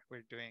 R.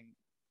 We're doing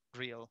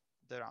real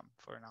the Rham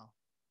for now.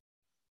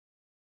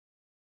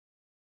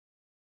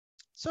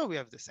 So we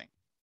have this thing.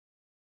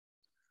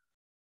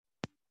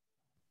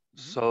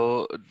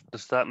 So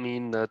does that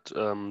mean that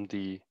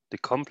the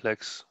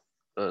complex,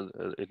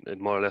 it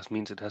more or less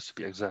means it has to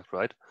be exact,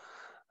 right?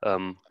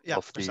 Yeah,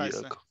 of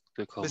precisely.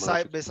 the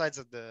Besides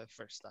of the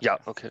first stuff. Yeah,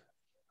 okay.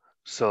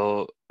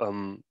 So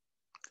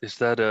is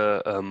that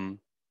a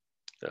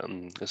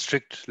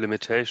strict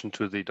limitation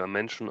to the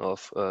dimension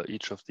of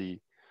each of the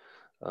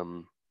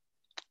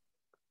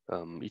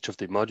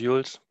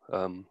modules,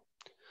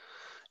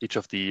 each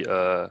of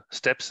the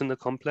steps in the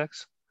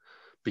complex?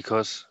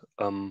 Because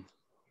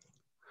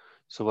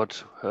so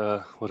what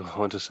do I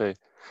want to say?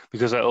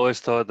 Because I always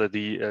thought that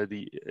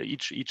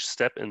each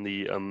step in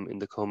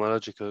the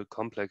cohomological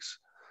complex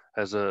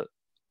has a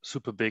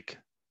super big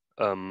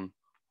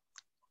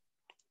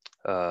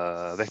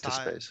vector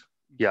space.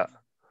 Yeah.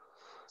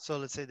 So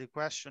let's say the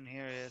question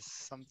here is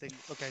something.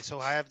 Okay,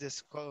 so I have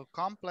this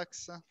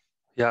complex.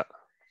 Yeah.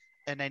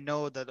 and I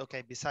know that,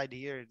 okay, beside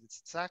here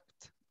it's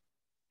exact.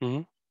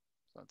 Mm-hmm.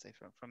 So let's say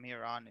from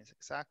here on is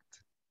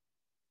exact.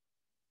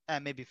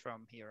 And maybe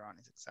from here on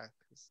is exact.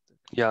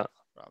 Yeah.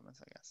 Problems,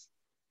 I guess.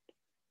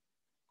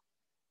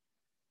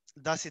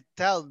 Does it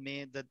tell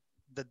me that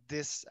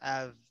this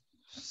have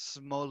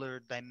smaller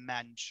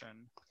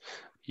dimension?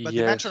 But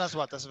dimension as Yes.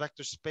 what? As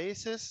vector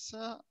spaces?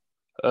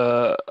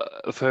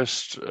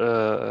 First,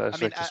 I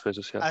as mean, vector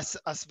spaces, yeah.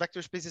 as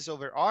vector spaces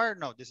over R?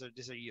 No, these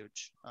are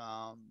huge.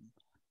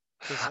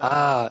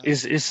 Because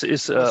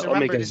Is remember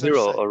omega these are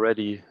zero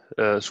already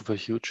super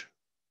huge?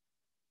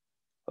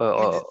 I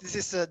mean, Or, this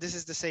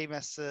is the same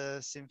as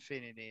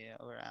Symfinity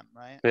over M,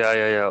 right?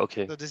 yeah.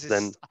 Okay. So this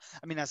Then, is,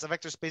 I mean, as a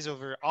vector space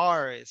over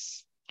R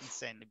is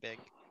insanely big.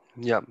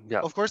 yeah.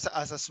 Of course,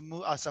 as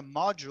a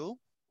module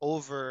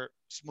over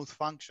smooth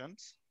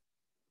functions,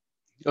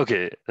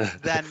 Okay.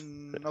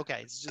 then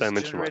okay, it's just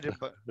Dimension one. generated.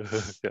 But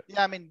Yeah.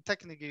 yeah, I mean,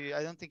 technically,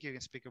 I don't think you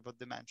can speak about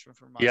dimension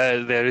for Yeah,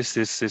 module. there is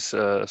this sort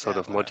Yeah, of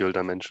whatever. module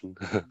dimension.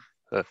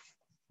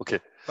 Okay.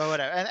 But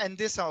whatever. And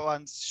these are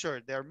ones, sure,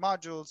 they're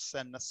modules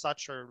and as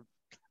such are.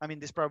 I mean,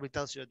 this probably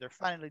tells you that they're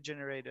finally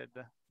generated,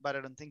 but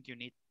I don't think you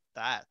need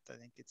that. I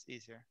think it's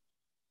easier.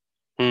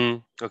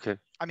 Okay.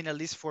 I mean, at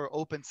least for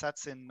open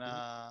sets in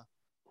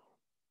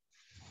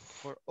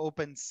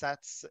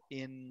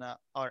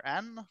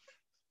Rn,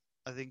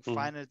 I think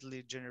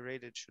finitely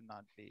generated should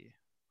not be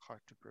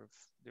hard to prove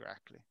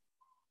directly.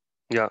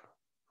 Yeah.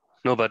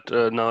 No, but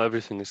now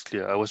everything is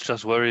clear. I was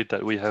just worried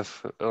that we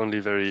have only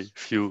very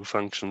few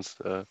functions.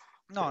 No,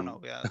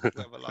 we have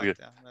a lot. Okay.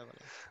 Yeah, we have a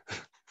lot.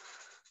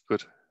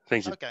 Good.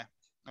 Thank you. Okay,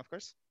 of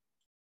course.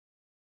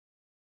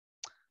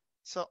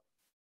 So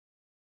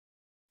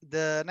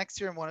the next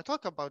theorem I want to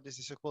talk about this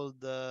is called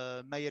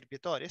the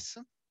Meyer-Pietoris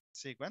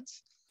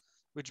sequence,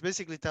 which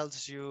basically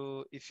tells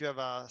you if you have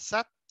a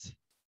set,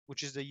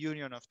 which is the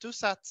union of two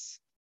sets,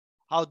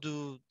 how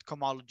do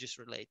cohomologies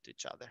relate to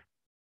each other?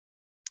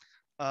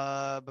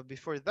 But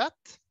before that,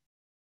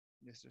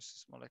 this is a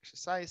small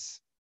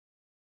exercise.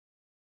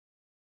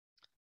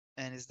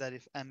 And is that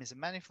if M is a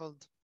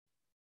manifold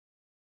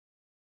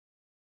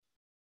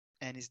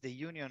and is the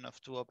union of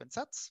two open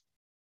sets,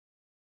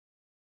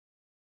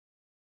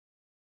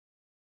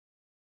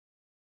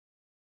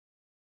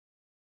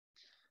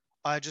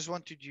 I just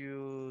wanted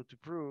you to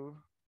prove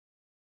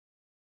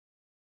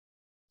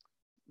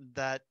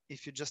that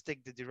if you just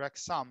take the direct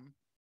sum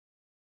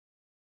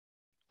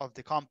of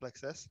the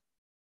complexes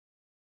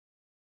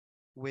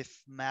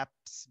with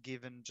maps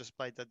given just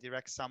by the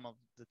direct sum of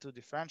the two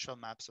differential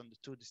maps on the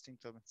two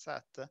distinct open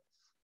set, that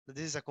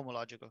this is a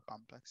cohomological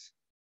complex.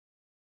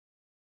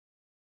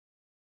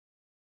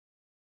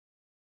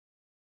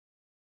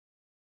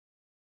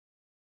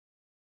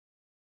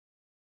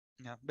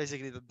 Yeah,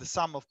 basically the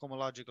sum of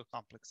cohomological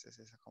complexes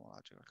is a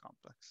cohomological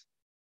complex.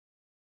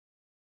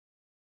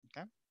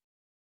 Okay.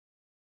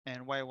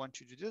 And why I want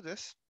you to do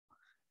this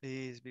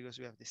is because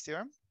we have this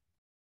theorem.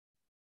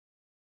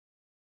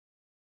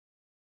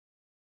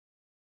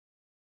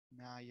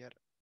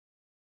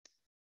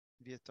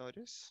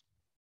 Meyer-Pietoris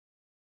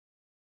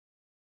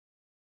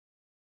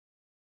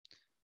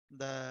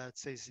that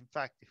says, in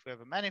fact, if we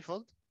have a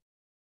manifold,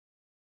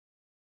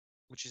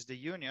 which is the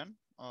union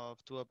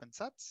of two open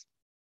sets,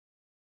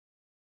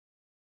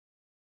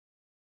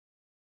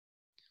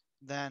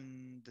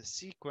 then the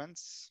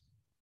sequence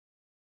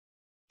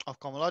of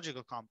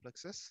cohomological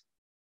complexes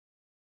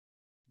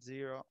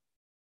 0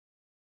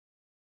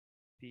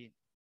 p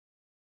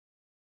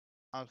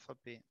alpha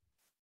p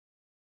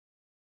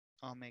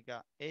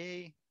omega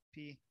a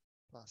p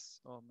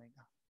plus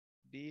omega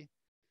b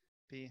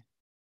p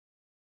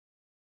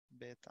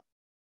beta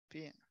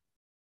p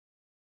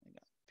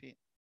omega p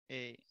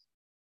a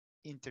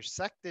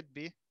intersected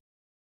b.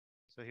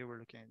 So here we're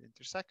looking at the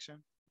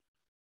intersection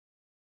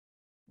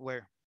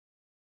where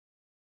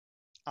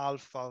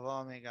alpha of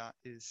omega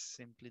is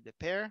simply the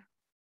pair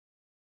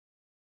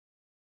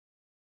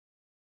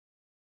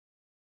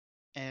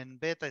and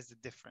beta is the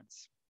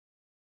difference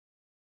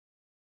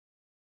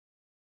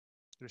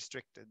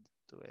restricted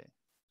to a beta.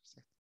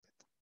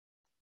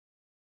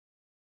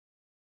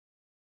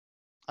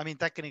 I mean,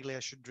 technically I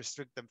should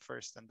restrict them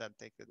first and then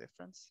take the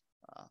difference,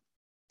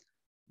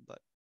 but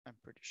I'm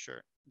pretty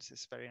sure this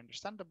is very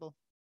understandable.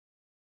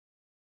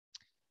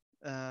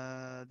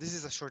 This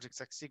is a short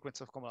exact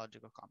sequence of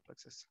cohomological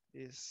complexes.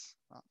 Is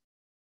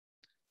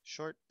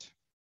short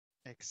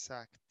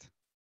exact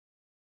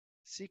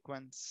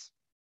sequence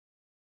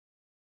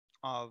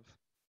of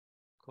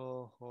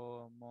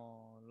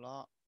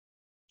cohomological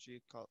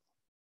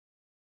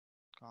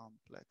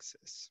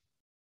complexes.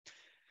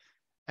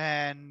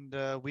 And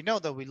we know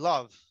that we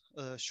love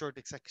short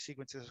exact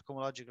sequences of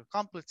cohomological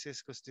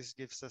complexes because this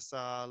gives us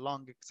a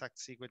long exact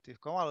sequentive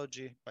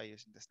cohomology by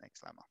using the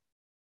Snake's lemma.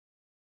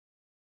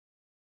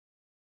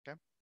 Okay,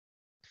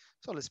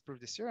 so let's prove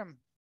this theorem.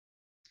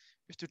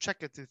 We have to check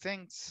the two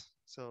things.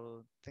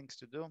 So things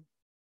to do.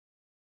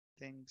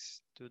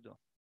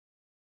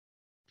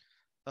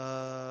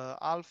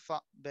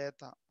 Alpha,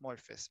 beta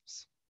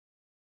morphisms.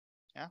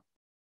 Yeah,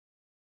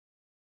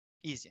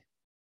 easy.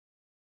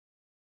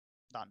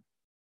 done.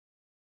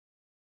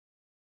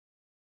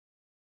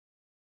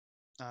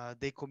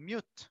 They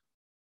commute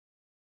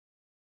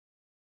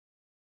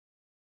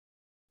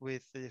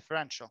with the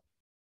differential.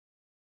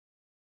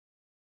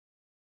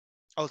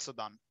 Also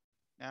done.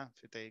 Yeah,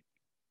 if you take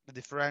the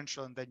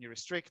differential and then you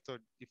restrict, or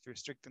if you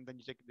restrict and then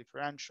you take a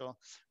differential,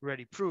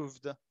 already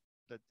proved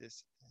that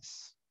this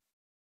is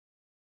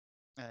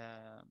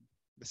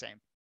the same,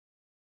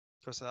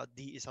 because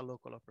D is a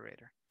local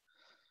operator.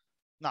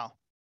 Now,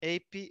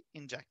 AP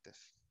injective.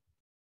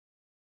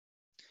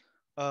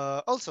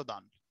 Also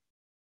done.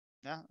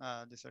 Yeah,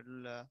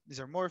 these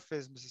are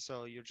morphisms.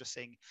 So you're just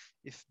saying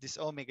if this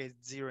omega is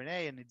 0 in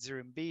A and it's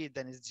 0 in B,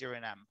 then it's 0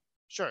 in M.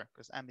 Sure,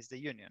 because M is the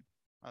union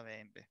of A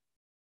and B.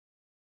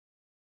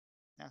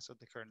 Yeah, so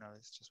the kernel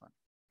is just one.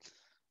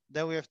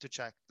 Then we have to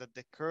check that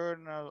the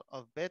kernel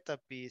of beta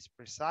P is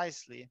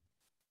precisely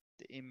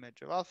the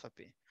image of alpha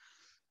P.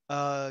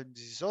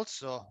 This is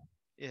also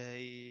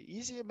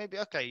easy. Maybe,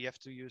 okay, you have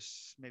to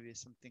use maybe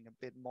something a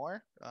bit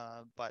more,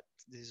 but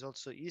this is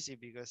also easy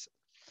because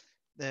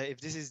if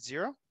this is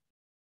 0,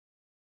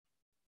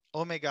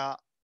 omega,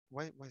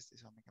 why is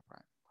this omega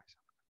prime? Why is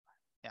omega prime?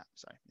 Yeah,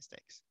 sorry,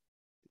 mistakes.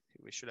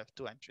 We should have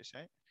 2 entries,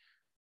 right?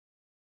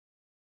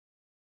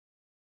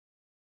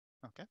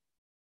 Okay,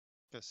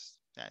 because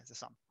yeah, it's a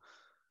sum.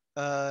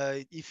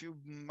 If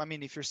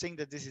you're saying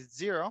that this is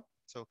 0,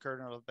 so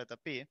kernel of beta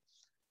P,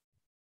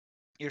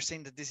 you're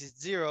saying that this is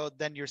 0,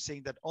 then you're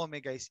saying that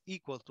omega is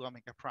equal to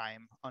omega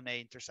prime on A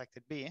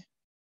intersected B.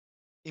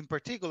 In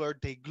particular,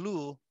 they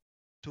glue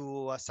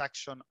to a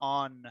section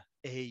on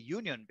A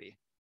union B.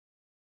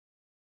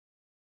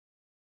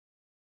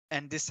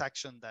 And this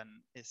section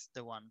then is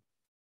the one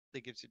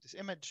that gives you this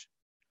image.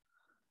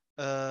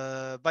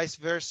 Vice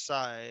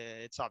versa,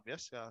 it's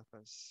obvious,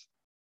 because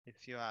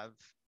if you have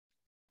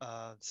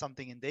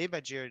something in the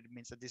image here, it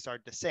means that these are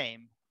the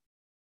same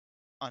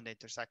on the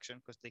intersection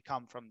because they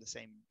come from the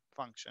same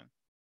function.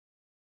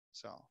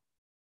 So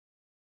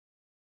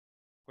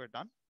we're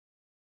done.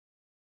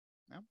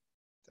 Yeah,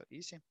 so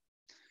easy.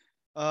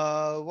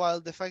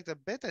 While the fact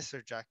that beta is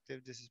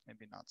surjective, this is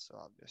maybe not so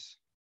obvious.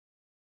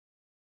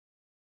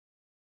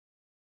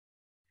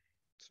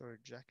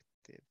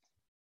 Surjective.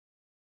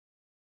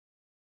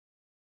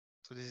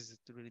 So this is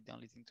really the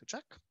only thing to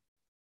check.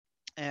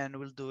 And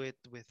we'll do it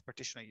with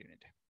partitional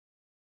unity.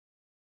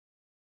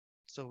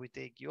 So we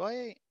take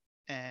UA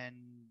and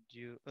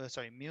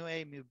mu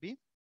A, mu B,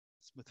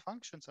 smooth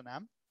functions on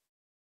M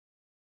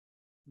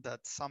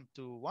that sum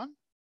to 1.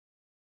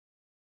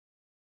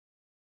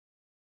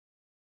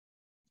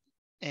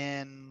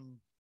 And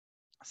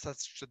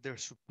such that their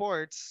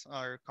supports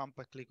are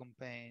compactly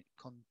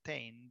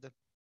contained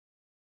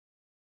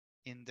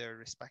in their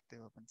respective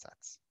open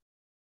sets.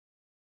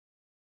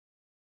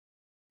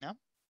 Yeah.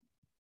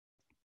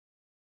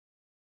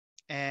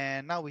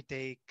 And now we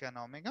take an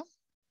omega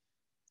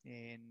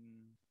in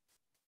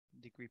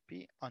degree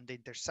P on the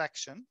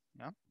intersection.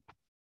 Yeah.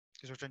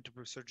 Because we're trying to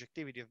prove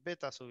surjectivity of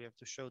beta, so we have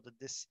to show that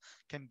this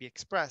can be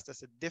expressed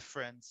as a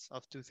difference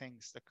of 2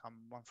 things that come,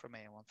 one from A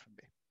and one from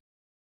B.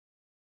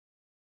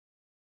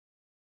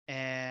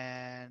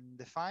 And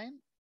define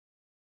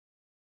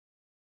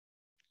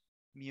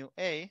mu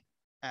A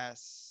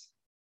as,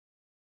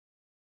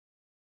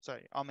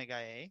 omega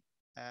A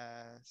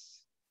as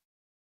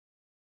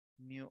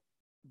mu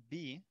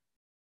B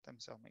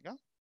times omega,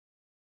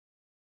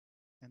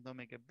 and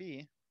omega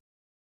B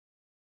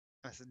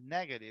as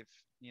negative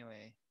mu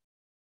A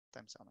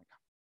times omega.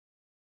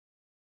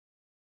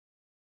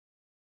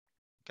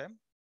 Okay.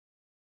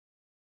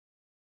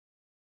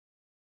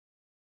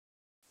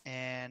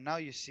 And now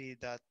you see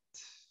that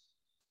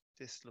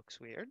this looks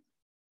weird.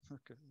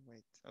 Okay,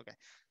 wait, okay.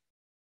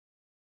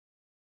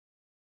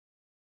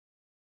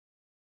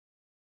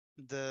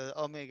 The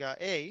omega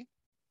A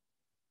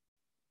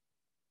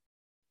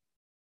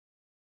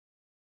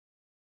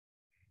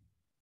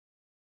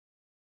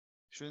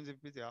shouldn't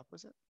it be the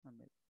opposite? I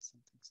made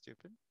something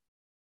stupid.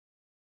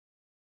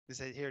 This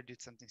here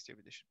did something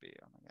stupid. This should be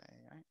omega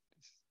A, right?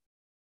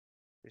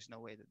 There's no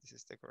way that this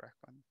is the correct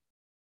one.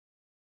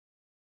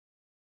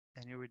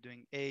 And here we're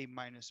doing A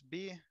minus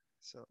B,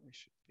 so it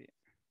should be.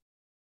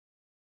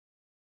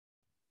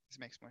 This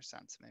makes more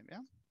sense, maybe.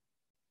 Yeah?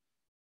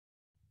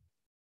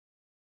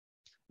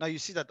 Now you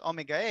see that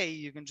omega A,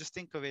 you can just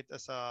think of it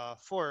as a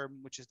form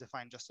which is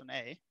defined just on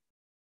A,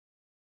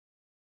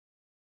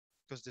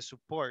 because the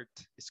support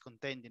is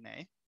contained in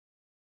A.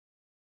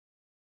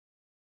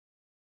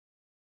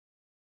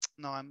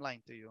 No, I'm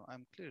lying to you.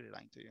 I'm clearly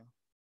lying to you.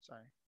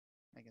 Sorry,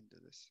 I can do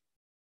this.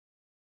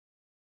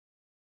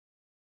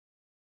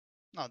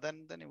 No,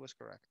 then it was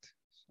correct.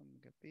 So I'm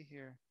gonna be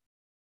here.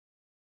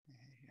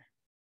 Here.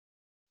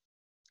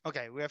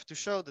 Okay, we have to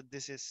show that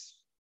this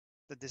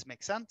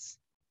makes sense.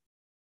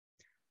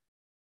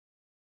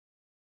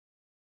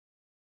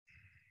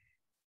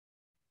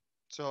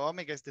 So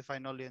omega is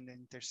defined only in the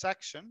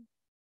intersection.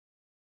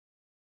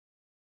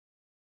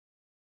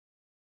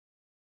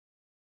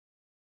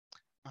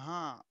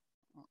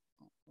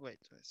 Wait,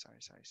 sorry.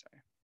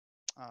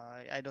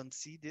 I don't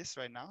see this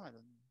right now. I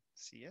don't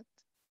see it.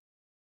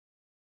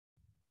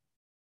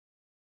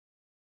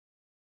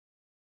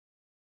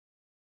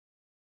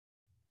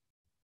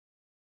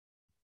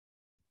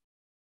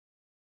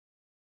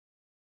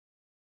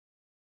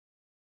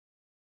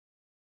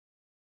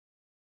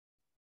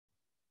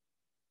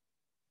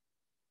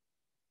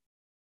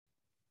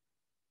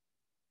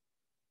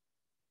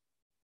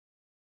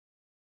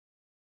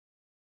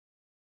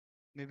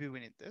 Maybe we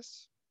need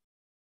this.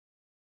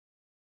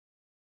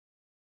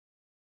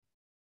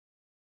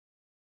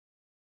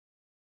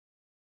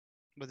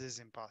 But this is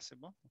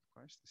impossible, of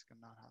course. This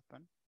cannot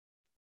happen.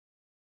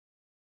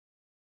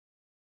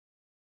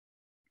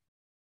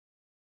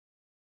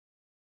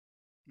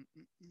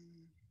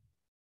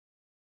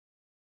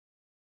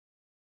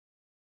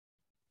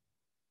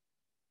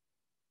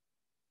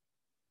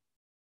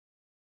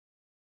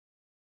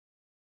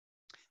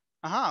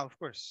 Aha, of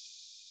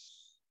course.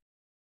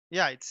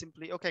 Yeah, it's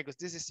simply, okay, because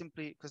this is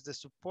simply, because the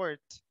support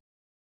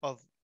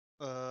of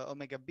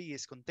omega B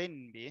is contained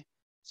in B.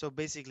 So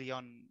basically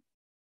on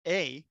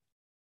A,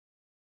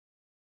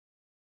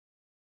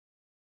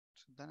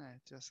 so then I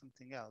have to ask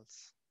something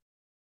else.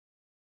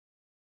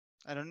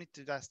 I don't need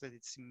to ask that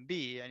it's in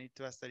B. I need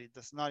to ask that it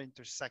does not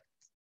intersect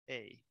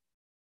A.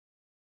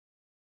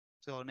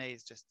 So on A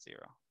is just 0.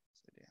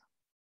 So yeah.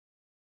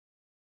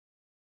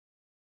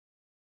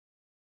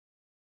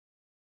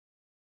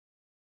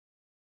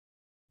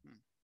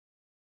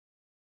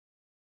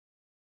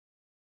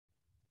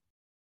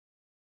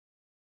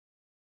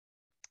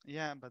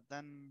 Yeah, but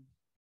then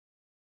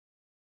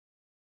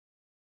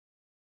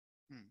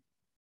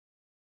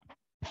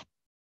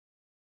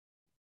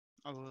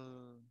I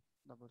will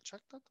double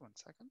check that 1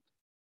 second.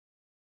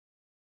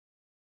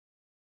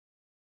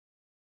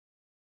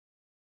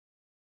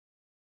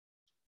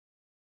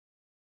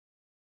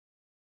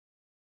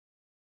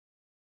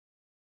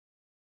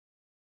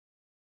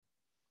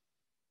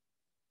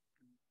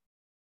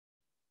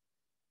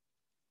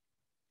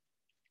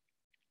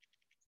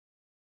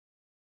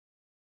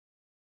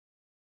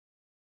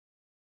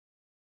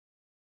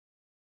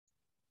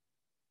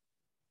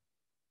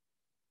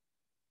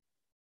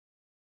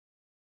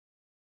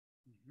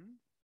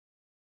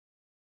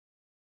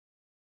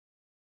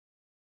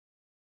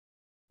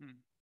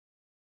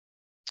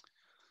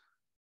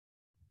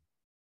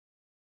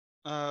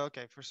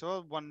 Okay, first of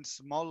all, one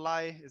small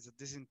lie is that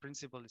this in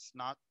principle is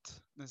not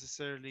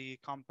necessarily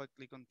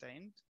compactly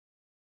contained,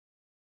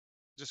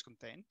 just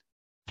contained.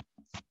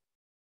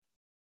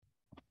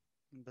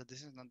 But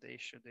this is not the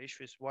issue. The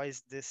issue is, why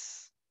is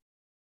this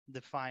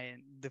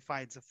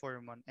defines a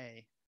form on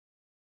A?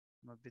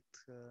 I'm a bit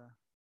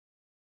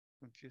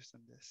confused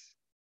on this.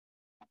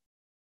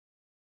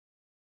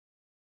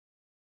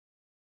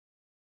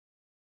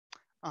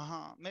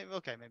 Maybe,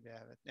 okay, maybe I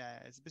have it. Yeah,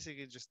 it's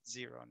basically just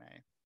 0 on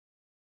A.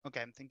 Okay,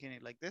 I'm thinking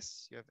it like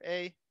this. You have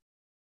A.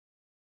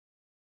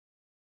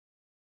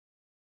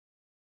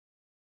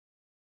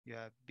 You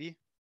have B.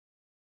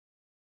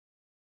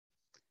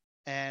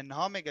 And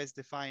omega is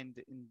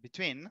defined in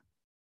between.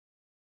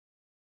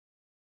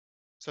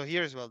 So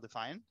here is well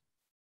defined.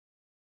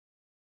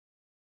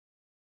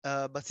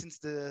 But since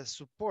the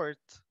support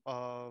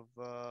of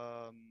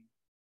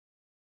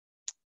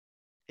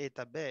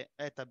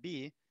eta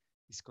B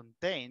is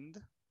contained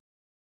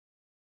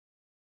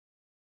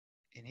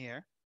in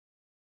here,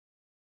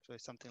 so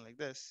it's something like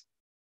this,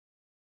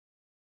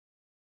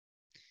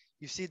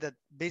 you see that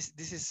this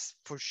is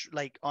for sure,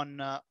 like on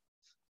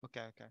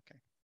okay.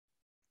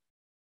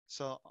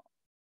 So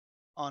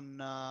on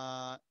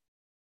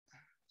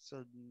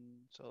so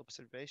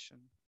observation.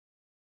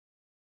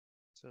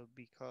 So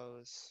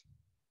because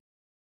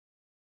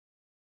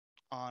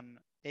on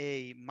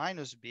A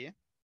minus B,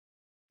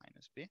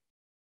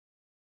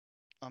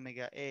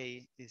 omega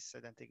A is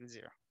identical to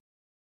 0.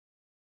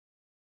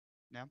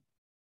 Yeah.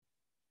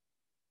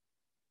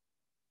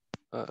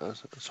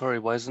 Sorry,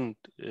 why isn't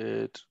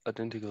it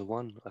identical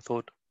 1? I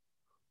thought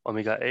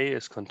omega A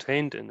is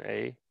contained in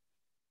A,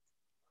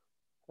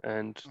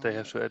 and they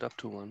have to add up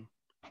to 1.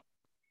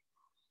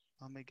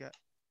 Omega.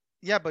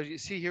 Yeah, but you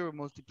see here we're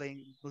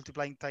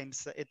multiplying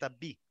times eta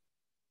B,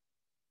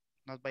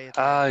 not by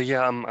eta A.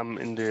 Yeah, I'm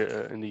in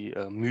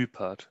the mu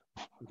part.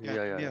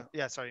 Yeah,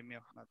 yeah. Sorry, mu.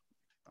 Not,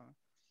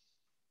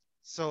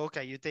 so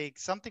okay, you take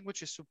something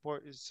which is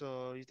support.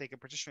 So you take a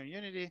partition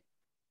unity,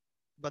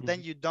 but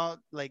then you don't,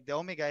 like, the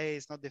omega A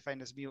is not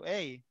defined as mu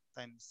A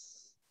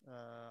times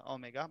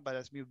omega, but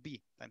as mu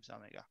B times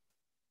omega.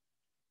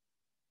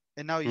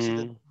 And now you see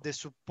that the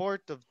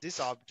support of this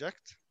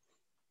object,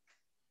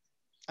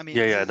 I mean,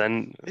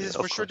 then this is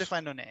for sure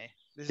defined on A.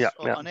 This is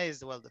on A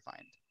is well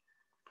defined.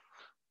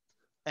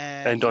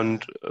 And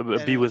on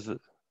B with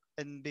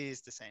and B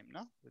is the same,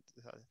 no? With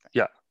this other thing.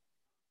 Yeah,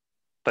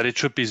 but it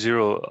should be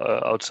 0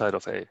 outside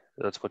of A.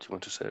 That's what you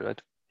want to say,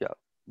 right? Yeah,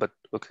 but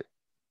okay.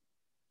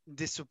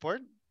 This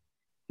support?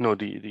 No,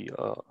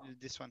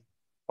 this one.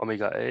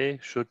 Omega A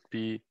should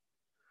be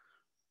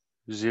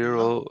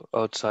 0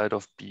 outside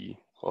of B,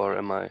 or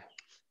am I?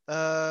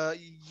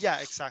 Yeah,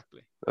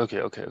 exactly.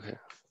 Okay.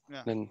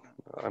 Yeah. Then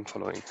I'm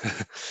following.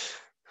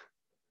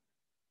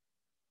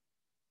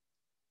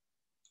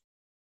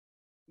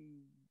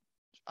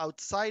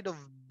 Outside of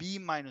B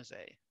minus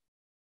A,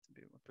 to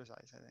be more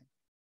precise, I think.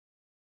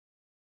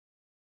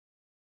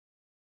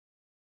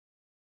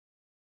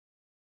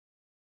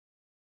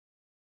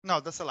 No,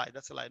 that's a lie.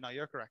 No,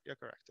 you're correct.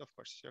 Of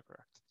course, you're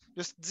correct.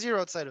 Just 0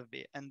 outside of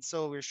B. And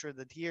so we're sure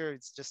that here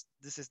it's just,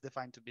 this is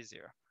defined to be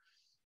 0.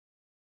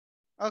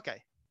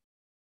 Okay.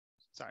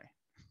 Sorry.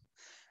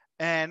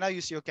 And now you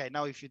see, okay,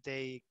 now if you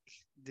take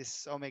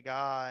this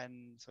omega,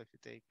 and so if you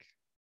take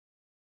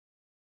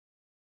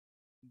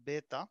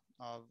beta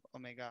of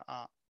omega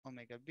A,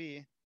 omega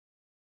B,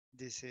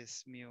 this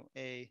is mu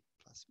A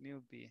plus mu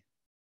B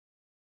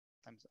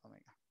times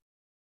omega.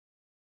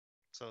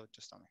 So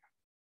just omega.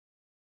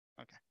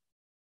 Okay.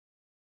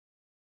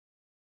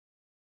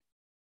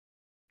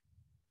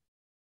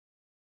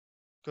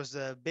 Because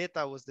the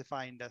beta was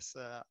defined as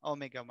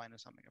omega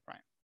minus omega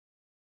prime.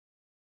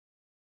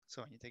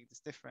 So when you take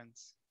this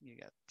difference, you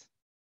get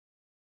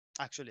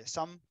actually a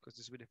sum, because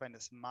this will be defined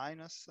as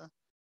minus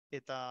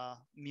beta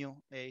mu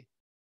A.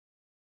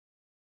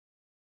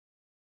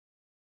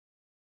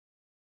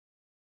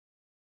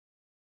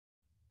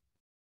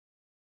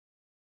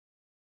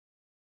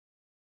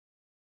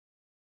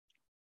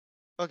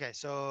 Okay,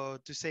 so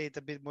to say it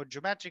a bit more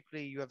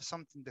geometrically, you have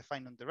something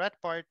defined on the red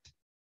part.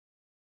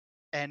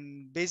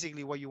 And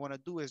basically what you want to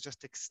do is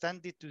just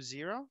extend it to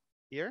 0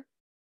 here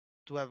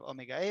to have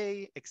omega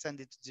A,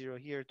 extend it to 0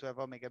 here to have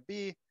omega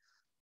B,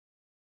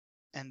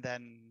 and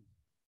then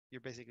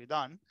you're basically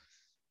done.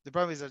 The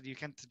problem is that you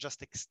can't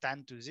just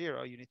extend to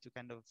 0. You need to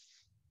kind of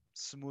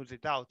smooth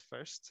it out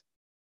first.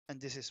 And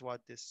this is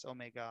what this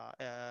omega,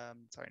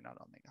 sorry,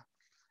 not omega,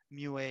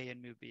 mu A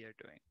and mu B are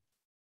doing.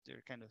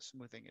 They're kind of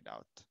smoothing it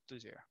out to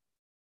 0.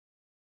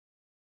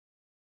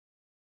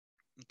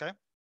 Okay.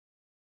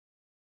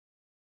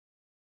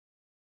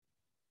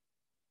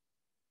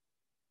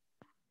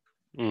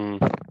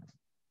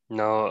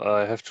 Now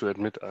I have to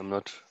admit I'm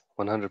not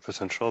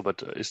 100% sure,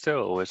 but is there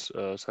always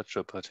such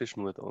a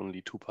partition with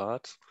only 2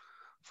 parts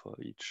for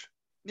each?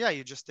 Yeah,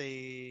 you just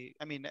I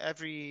mean,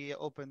 every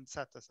open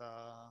set as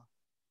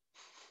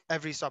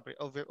every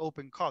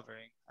open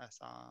covering as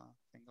a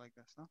thing like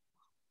this, no?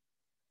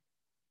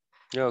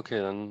 Yeah, okay,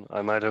 then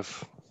I might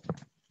have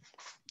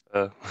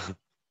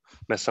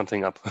messed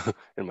something up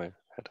in my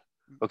head.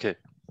 Okay,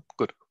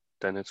 good.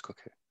 Then it's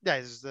okay. Yeah,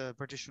 it's the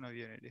partition of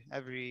unity.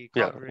 Every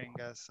Yeah. covering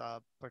as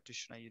a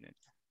partition of unity.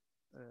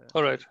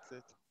 All right.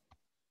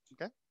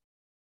 Okay.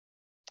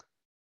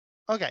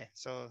 Okay,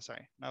 so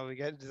sorry. Now we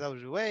get this out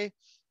of the way.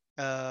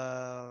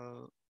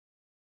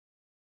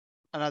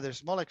 Another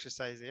small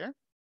exercise here.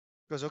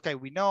 Because okay,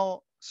 we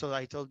know, so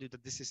I told you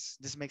that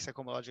this makes a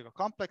cohomological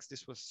complex.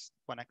 This was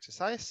one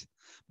exercise,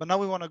 but now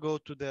we want to go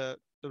to the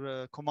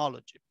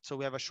cohomology. So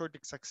we have a short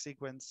exact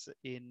sequence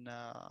in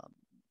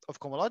of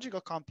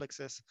cohomological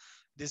complexes.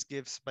 This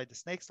gives, by the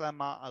snake's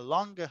lemma, a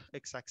long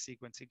exact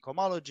sequence in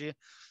cohomology.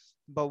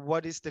 But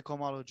what is the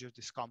cohomology of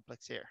this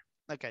complex here?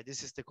 Okay,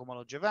 this is the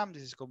cohomology of M.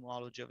 This is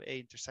cohomology of A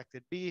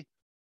intersected B.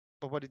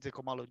 But what is the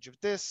cohomology of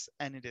this?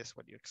 And it is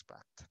what you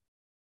expect,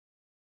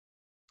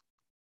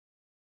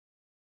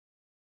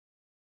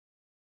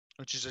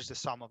 which is just the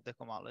sum of the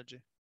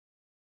cohomology.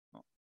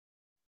 Oh.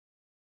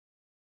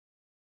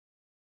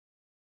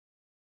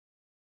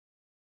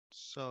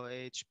 So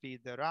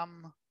HP the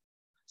Rham.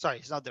 Sorry,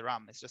 it's not the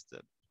Rham. It's just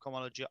the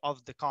cohomology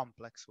of the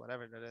complex,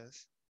 whatever that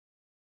is.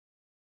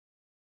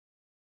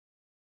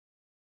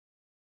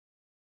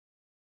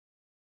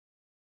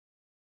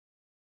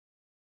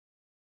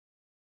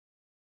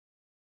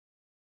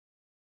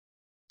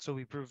 So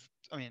we proved,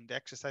 I mean, the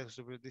exercise was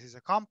to prove this is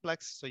a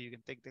complex, so you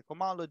can take the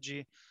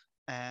cohomology,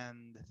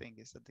 and the thing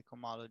is that the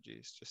cohomology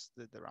is just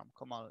the Rham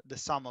cohomology, the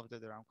sum of the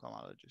Rham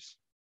cohomologies.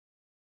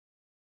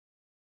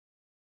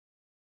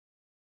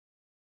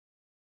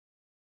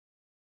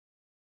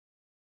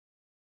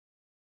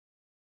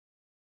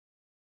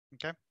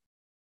 Okay.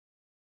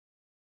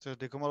 So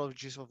the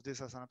cohomologies of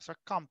this as an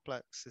abstract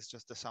complex is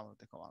just the sum of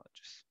the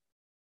cohomologies.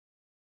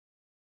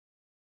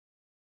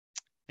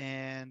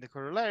 And the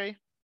corollary,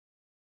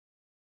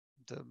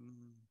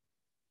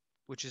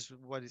 which is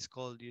what is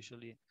called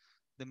usually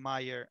the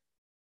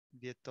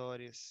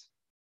Mayer-Vietoris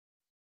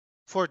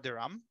for the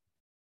Rham.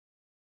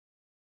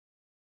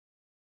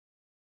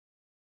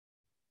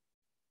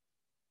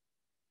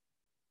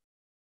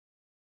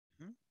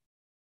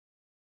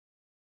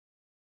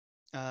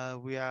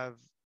 We have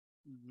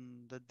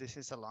that this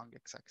is a long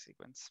exact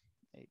sequence.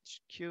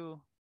 HQ,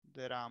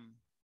 the Rham,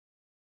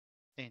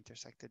 A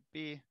intersected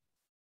B,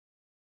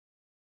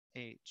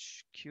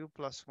 HQ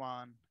plus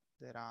 1,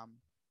 the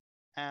Rham,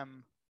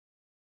 M,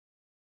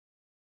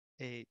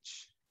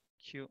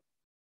 HQ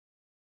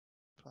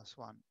plus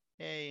 1,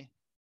 A,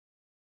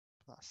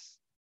 plus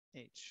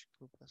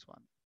HQ plus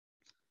 1,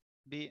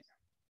 B,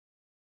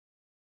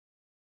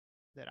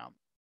 the Rham,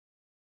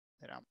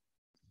 the Rham,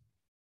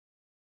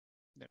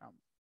 the Rham,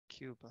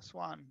 Q plus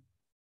 1,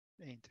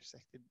 A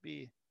intersected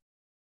B,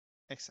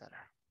 etc.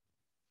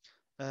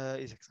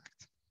 Is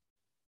exact.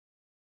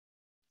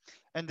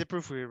 And the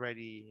proof we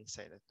already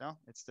said it, no?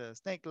 It's the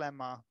snake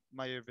lemma,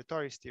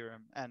 Mayer-Vietoris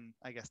theorem, and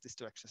I guess these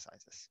two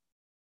exercises.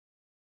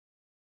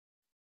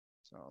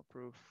 So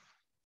proof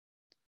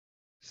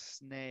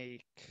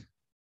snake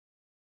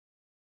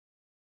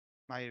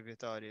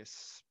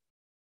Mayer-Vietoris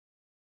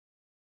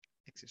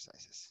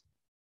exercises.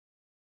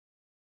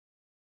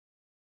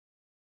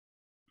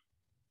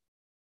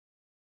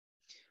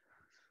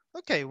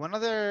 Okay, one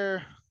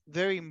other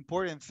very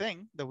important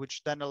thing that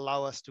which then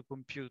allow us to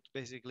compute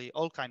basically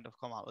all kind of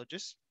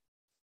cohomologies.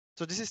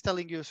 So this is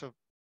telling you, so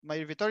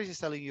my Vittoris is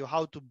telling you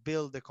how to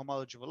build the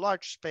cohomology of a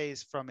large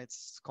space from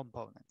its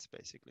components,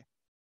 basically.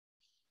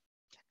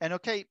 And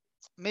okay,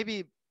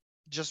 maybe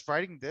just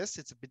writing this,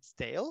 it's a bit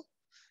stale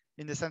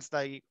in the sense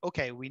that,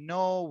 okay, we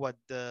know what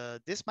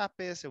this map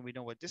is and we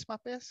know what this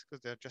map is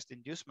because they're just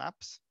induced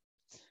maps.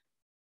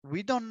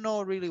 We don't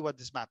know really what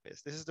this map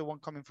is. This is the one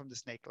coming from the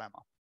snake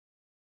lemma.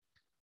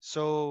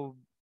 So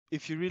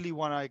if you really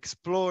want to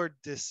explore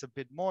this a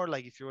bit more,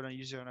 like if you want to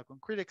use it on a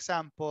concrete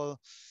example,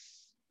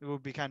 it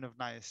would be kind of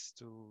nice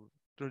to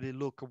really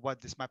look at what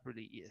this map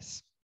really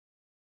is.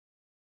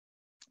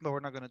 But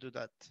we're not going to do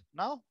that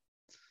now.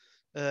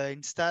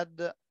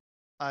 Instead,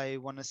 I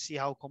want to see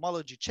how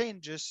cohomology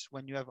changes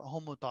when you have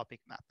homotopic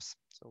maps.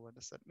 So what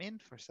does that mean,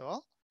 first of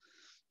all?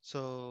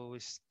 So we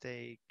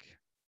take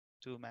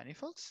two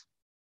manifolds.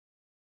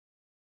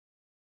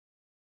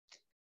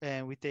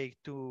 And we take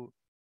two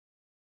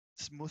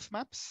smooth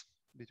maps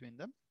between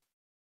them.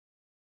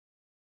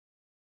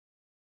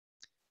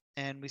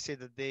 And we say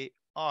that they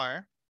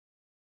are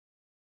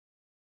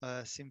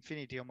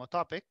infinity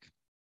homotopic.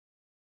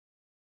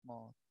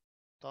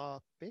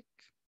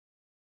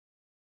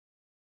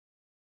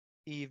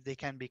 If they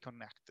can be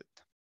connected.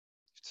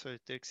 So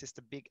there exists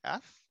a big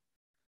F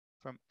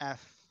from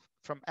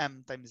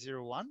M times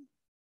 0, 1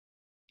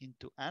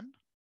 into N,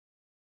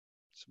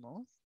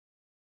 smooth,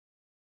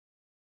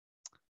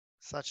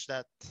 such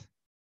that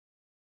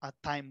at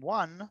time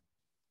 1,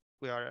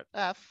 we are at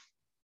F,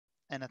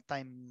 and at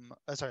time,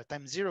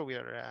 time 0, we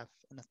are at F,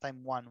 and at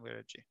time 1, we're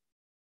at G.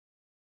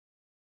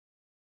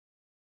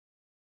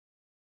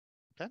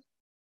 Okay?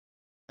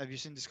 Have you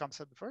seen this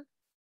concept before?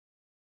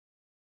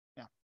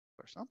 Yeah, of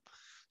course not.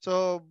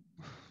 So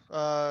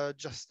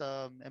just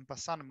en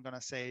passant, I'm going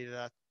to say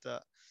that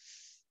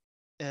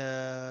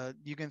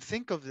you can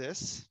think of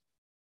this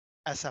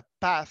as a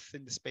path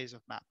in the space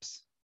of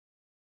maps.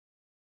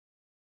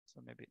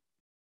 So maybe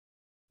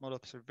mode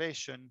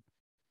observation,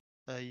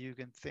 you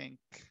can think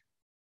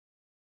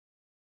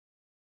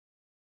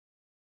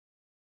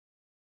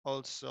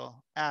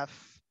also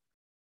F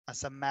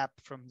as a map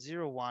from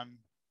 0, 1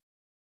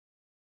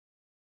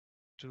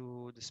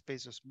 to the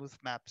space of smooth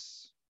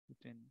maps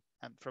between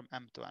from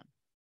M to N.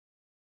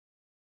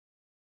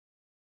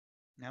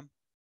 Yeah.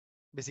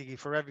 Basically,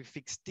 for every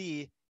fixed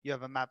T, you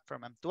have a map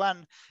from M to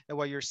N. And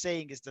what you're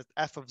saying is that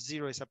F of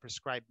 0 is a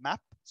prescribed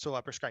map, so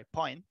a prescribed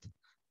point,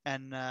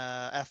 and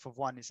F of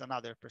 1 is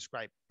another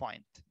prescribed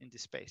point in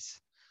this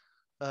space.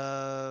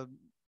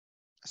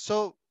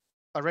 So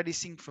already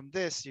seeing from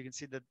this, you can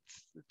see that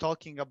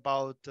talking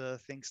about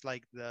things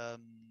like the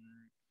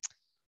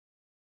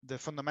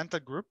fundamental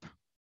group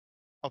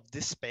of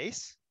this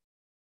space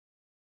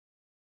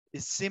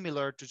is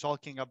similar to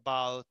talking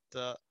about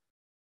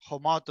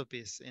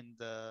homotopies in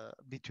the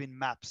between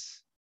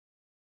maps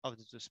of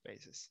the two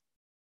spaces,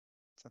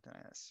 something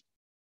like this.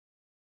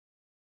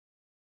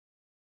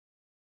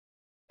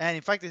 And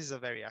in fact, this is a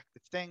very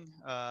active thing.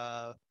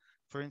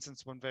 For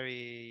instance, one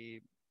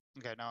very,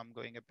 okay, now I'm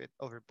going a bit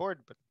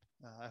overboard, but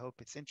I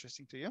hope it's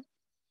interesting to you.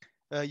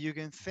 You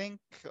can think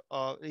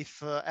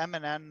if M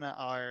and N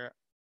are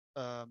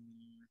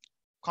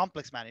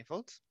complex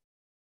manifolds,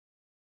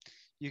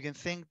 you can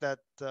think that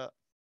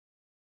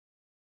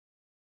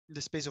the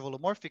space of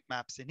holomorphic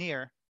maps in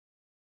here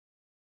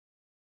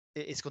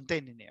is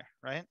contained in here,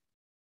 right?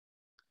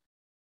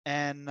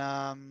 And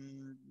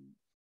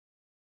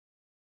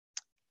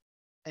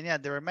yeah,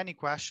 there are many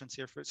questions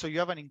here. So you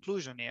have an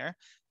inclusion here,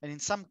 and in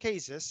some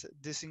cases,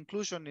 this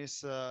inclusion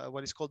is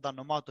what is called an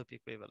homotopy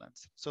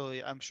equivalence. So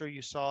I'm sure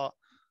you saw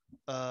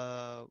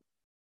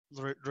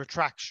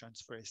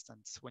retractions, for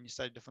instance, when you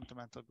studied the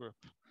fundamental group.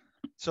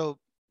 So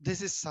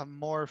this is some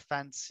more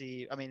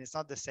fancy, I mean, it's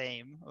not the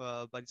same,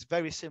 but it's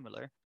very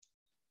similar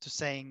to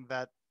saying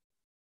that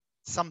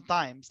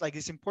sometimes, like,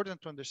 it's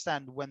important to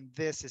understand when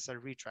this is a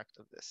retract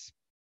of this.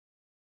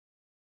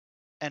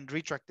 And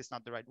retract is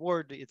not the right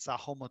word, it's a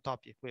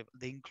homotopy equivalent.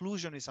 The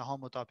inclusion is a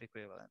homotopy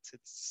equivalence.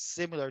 It's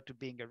similar to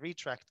being a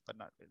retract, but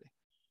not really.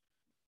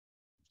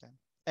 Okay.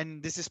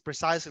 And this is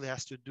precisely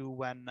has to do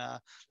when,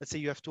 let's say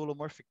you have two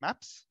holomorphic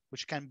maps,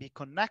 which can be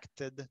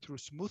connected through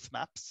smooth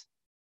maps.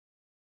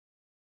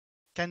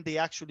 Can they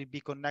actually be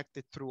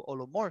connected through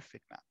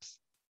holomorphic maps?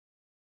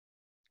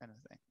 Kind of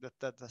thing.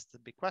 That's the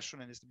big question,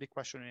 and it's the big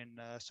question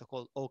in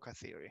so-called OCA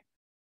theory,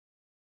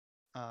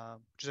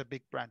 which is a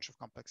big branch of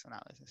complex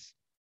analysis.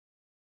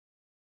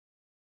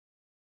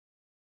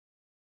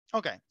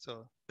 Okay,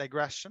 so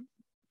digression.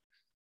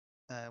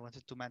 I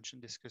wanted to mention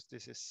this because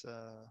this is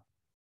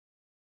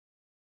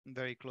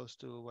very close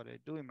to what I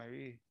do in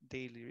my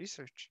daily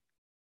research.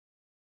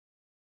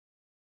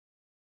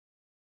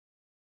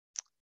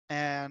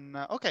 And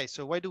okay,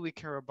 so why do we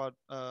care about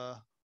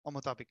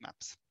homotopic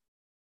maps?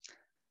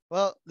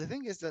 Well, the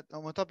thing is that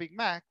homotopic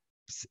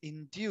maps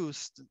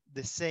induced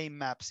the same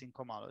maps in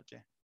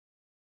cohomology.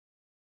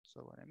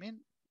 So what I mean,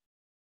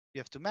 you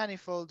have two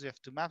manifolds, you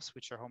have two maps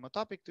which are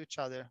homotopic to each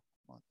other,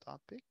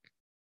 homotopic.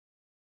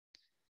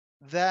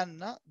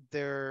 then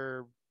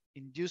their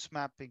induced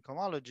map in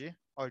cohomology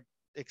are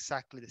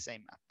exactly the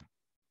same map.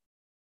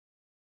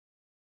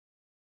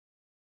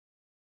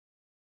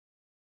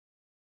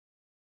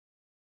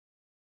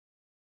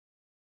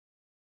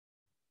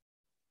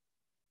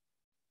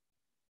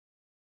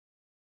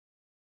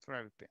 For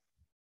every P.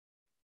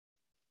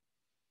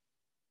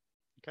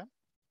 Okay.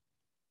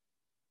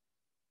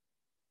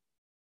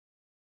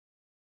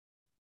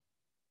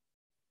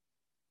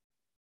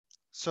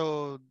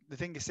 So the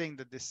thing is saying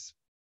that this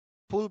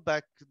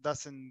pullback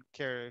doesn't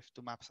care if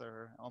two maps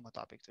are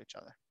homotopic to each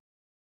other.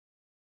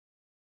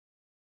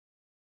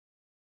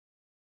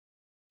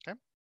 Okay.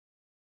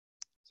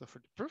 So for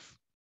the proof,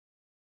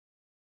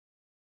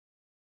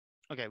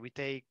 okay, we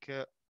take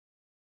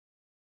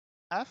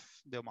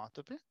F, the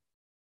homotopy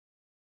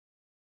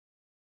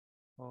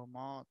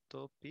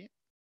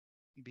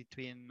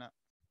between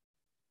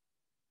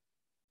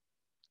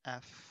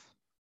F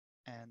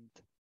and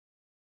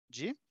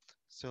G.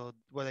 So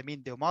what I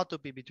mean, the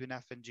homotopy between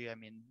F and G, I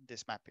mean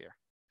this map here.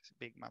 This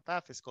big map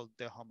F is called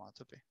the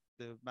homotopy,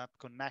 the map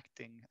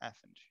connecting F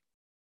and G.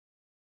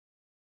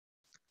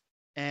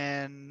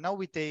 And now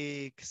we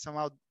take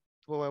somehow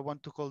what I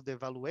want to call the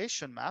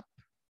evaluation map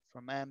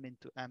from M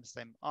into M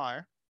times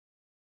R,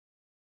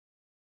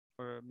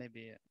 or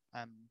maybe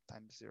M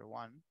times 0,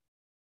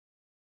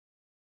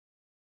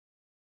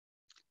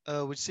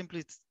 1, which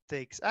simply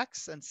takes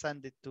X and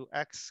send it to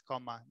X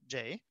comma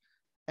J.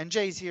 And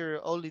J is here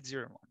only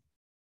 0, 1.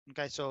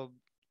 Okay, so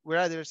we're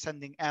either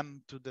sending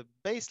M to the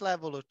base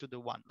level or to the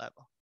 1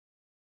 level.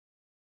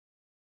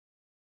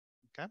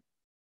 Okay.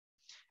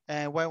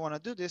 And why I want to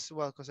do this?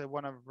 Well, because I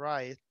want to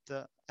write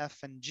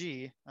F and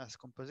G as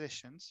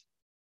compositions.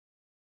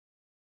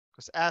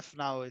 Because F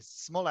now is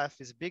small f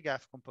is big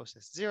F composed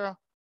as 0,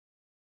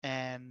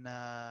 and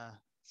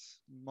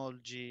small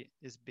g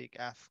is big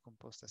F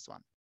composed as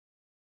 1.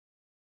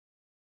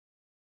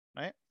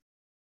 Right?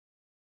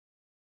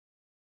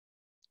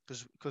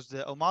 Because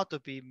the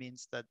homotopy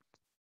means that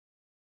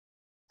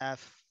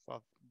F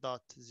of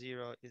dot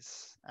 0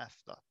 is F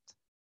dot,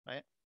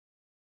 right?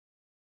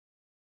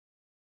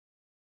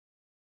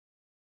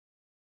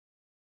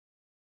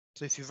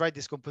 So if you write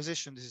this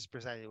composition, this is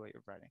precisely what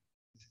you're writing.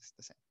 This is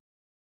the same.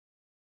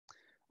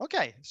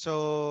 Okay,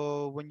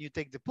 so when you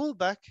take the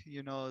pullback,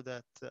 you know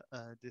that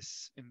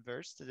this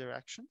inverts the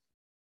direction.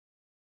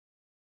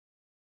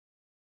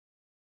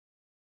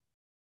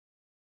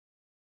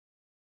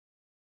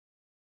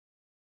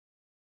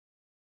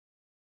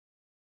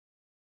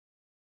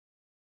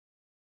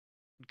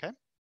 Okay.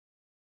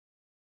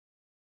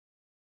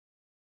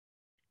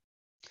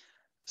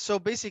 So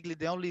basically,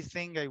 the only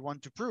thing I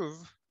want to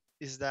prove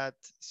is that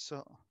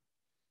so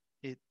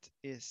it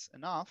is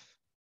enough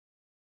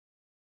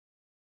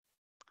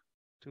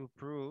to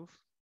prove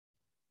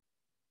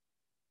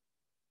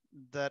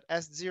that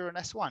S0 and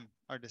S1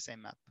 are the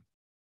same map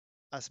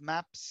as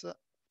maps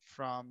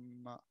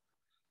from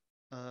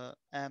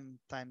M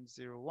times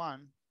 0,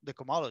 1, the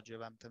cohomology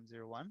of M times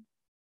 0, 1,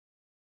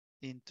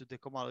 into the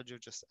cohomology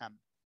of just M.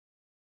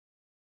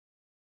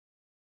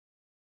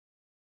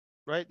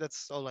 Right?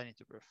 That's all I need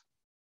to prove.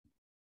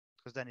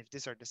 Because then if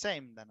these are the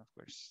same, then of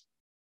course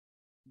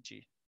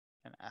G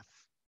and F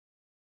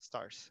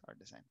stars are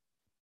the same.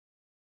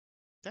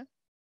 Okay.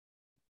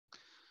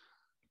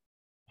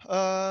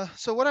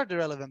 So what are the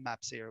relevant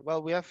maps here?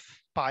 Well, we have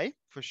pi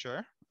for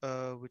sure,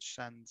 which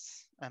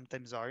sends M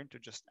times R into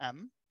just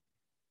M.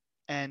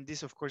 And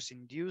this, of course,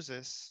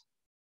 induces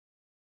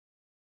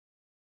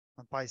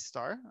a pi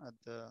star at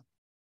the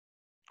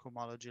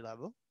cohomology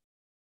level.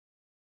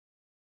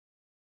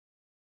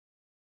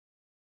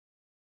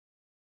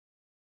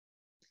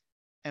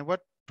 And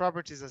what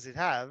properties does it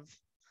have?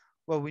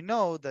 Well, we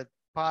know that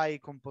pi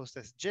composed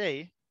as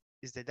J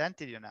is the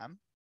identity on M.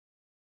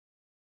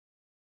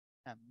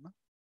 M.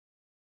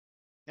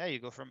 Yeah, you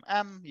go from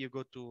M, you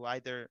go to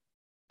either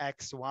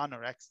X1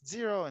 or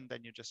X0, and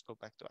then you just go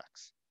back to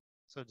X.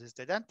 So this is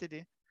the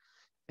identity.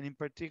 And in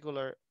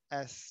particular,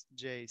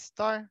 Sj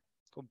star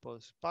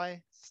composed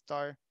pi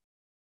star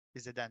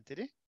is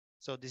identity.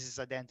 So this is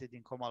identity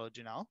in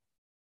cohomology now.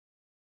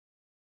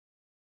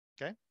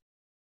 Okay.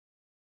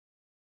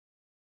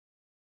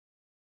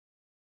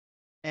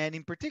 And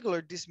in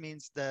particular, this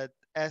means that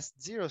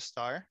S0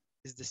 star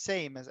is the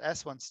same as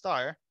S1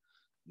 star,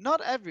 not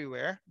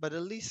everywhere, but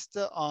at least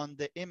on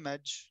the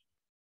image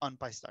on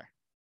pi star.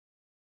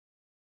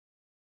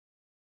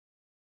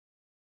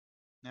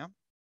 Yeah.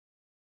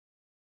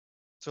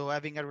 So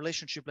having a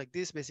relationship like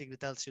this basically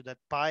tells you that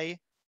pi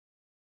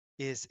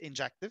is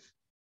injective.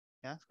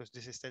 Yeah, because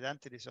this is the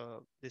identity,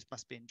 so this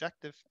must be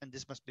injective and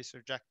this must be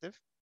surjective.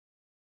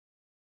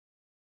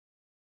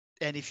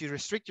 And if you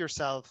restrict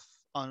yourself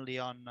only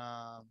on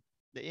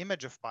the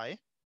image of pi,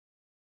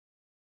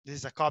 this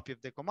is a copy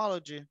of the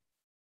cohomology,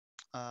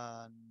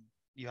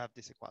 you have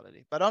this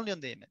equality, but only on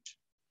the image.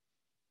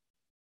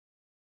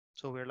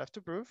 So we're left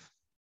to prove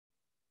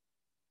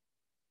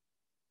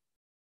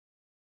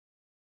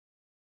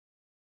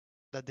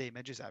that the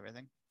image is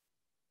everything.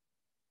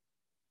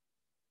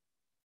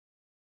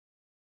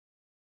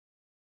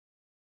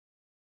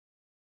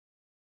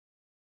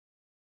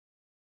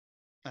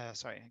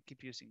 Sorry, I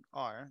keep using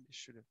R. This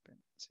should have been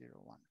 0,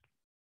 1.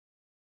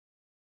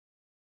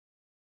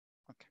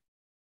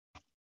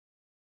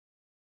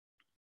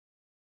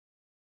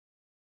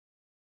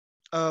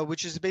 Okay.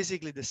 Which is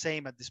basically the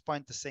same at this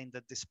point as saying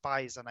that this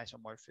pi is an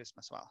isomorphism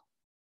as well.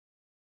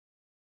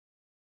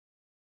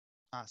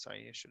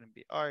 Sorry, it shouldn't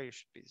be R, it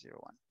should be 0,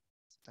 1.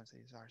 Sometimes I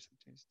use R,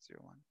 sometimes it's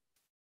 0, 1.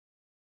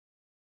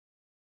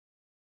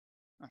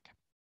 Okay.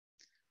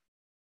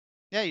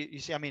 Yeah, you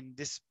see, I mean,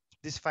 this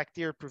fact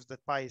here proves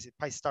that pi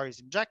star is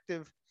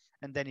injective,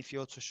 and then if you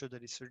also show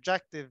that it's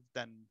surjective,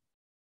 then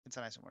it's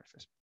an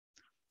isomorphism.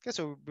 Okay,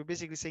 so we're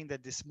basically saying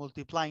that this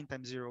multiplying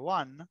times 0,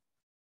 1,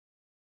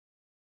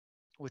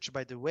 which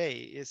by the way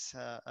is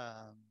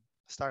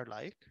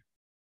star-like,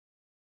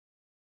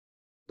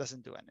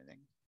 doesn't do anything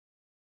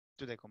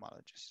to the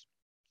cohomologies.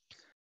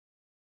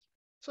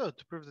 So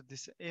to prove that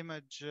this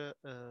image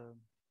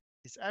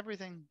is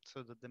everything,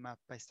 so that the map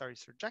pi star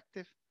is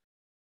surjective,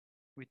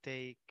 we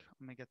take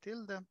omega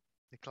tilde,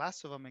 the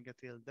class of omega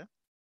tilde,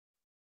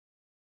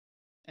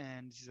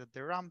 and this is a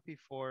de Rham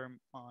form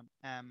on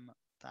M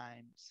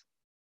times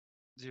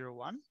 0,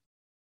 1.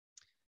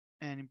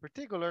 And in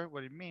particular,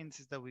 what it means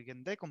is that we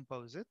can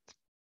decompose it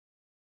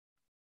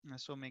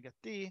as omega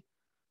t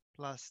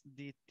plus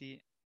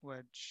dt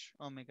wedge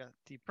omega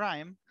t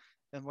prime.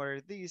 And what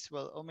are these?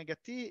 Well, omega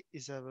t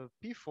is a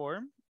p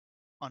form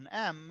on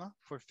M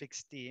for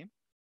fixed t,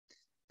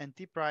 and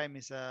t prime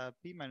is a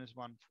p minus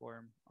 1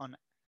 form on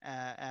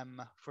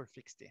M for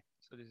fixed t.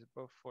 So these are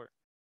both for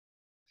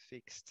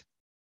fixed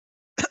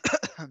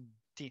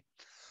t.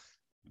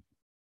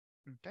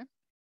 Okay.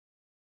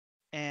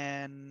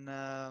 And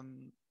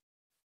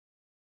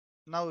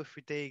now if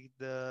we take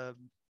the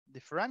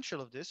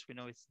differential of this, we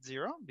know it's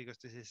 0 because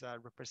this is a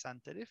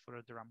representative for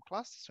a de Rham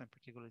class. So in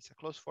particular, it's a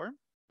closed form.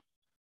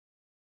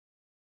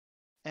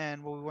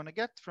 And what we want to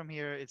get from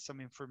here is some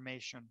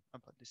information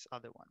about these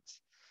other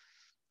ones.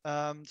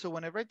 So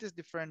when I write this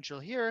differential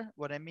here,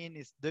 what I mean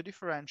is the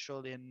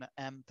differential in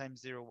M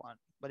times 0, 1.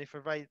 But if I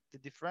write the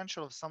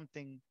differential of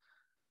something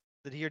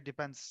that here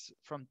depends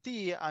from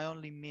t, I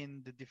only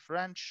mean the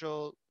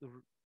differential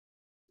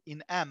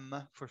in M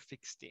for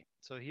fixed t.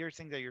 So here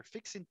think that you're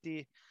fixing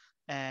t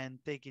and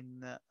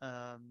taking,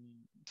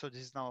 so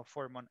this is now a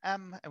form on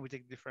M, and we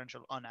take the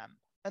differential on M.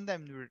 And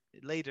then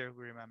later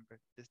we remember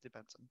this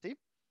depends on t.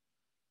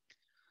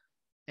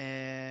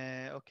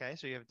 Okay,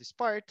 so you have this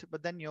part,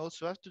 but then you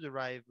also have to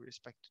derive with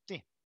respect to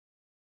t.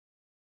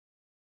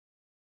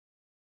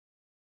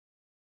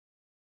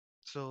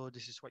 So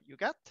this is what you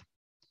get.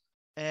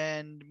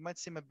 And it might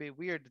seem a bit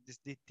weird that this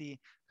dt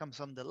comes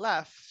on the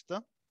left,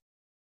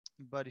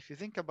 but if you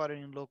think about it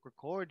in local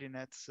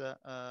coordinates,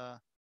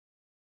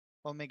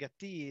 omega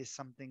t is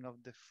something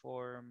of the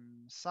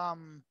form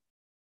sum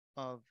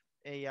of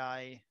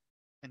ai,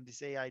 and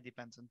this ai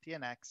depends on t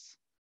and x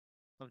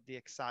of the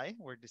xi,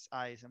 where this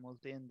I is a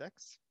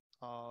multi-index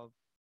of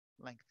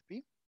length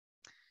p.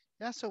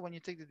 Yeah, so when you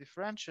take the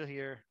differential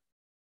here,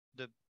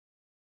 the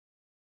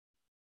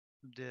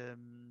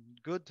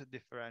good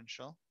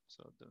differential,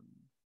 so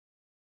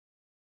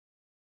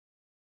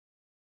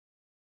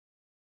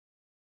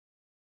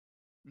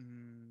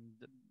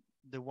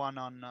the one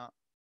on,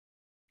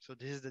 so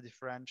this is the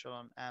differential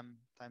on M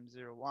times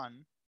 0,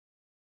 1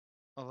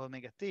 of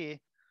omega t.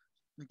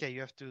 Okay, you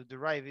have to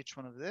derive each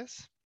one of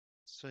this.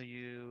 So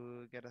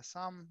you get a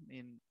sum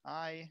in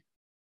I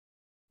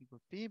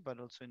equal p, but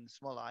also in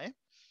small I.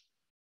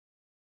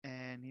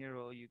 And here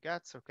all you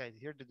get, so okay,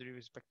 here the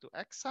derivative is back to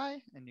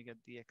xi, and you get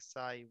the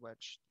xi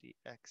wedge the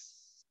x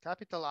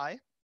capital I.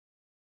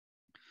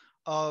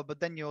 But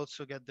then you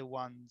also get the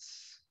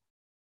ones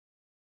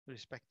with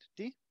respect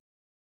to t.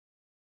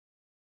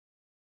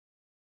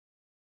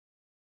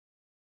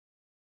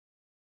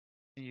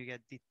 And you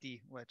get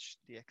dt wedge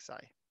dxi,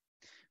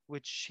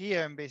 which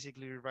here I'm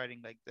basically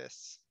rewriting like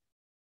this.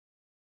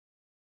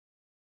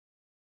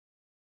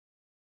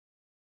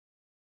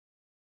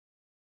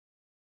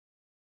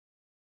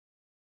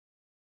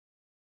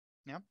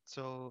 Yeah,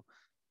 so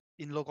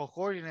in local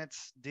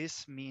coordinates,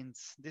 this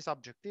means this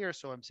object here.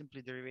 So I'm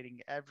simply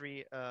derivating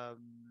every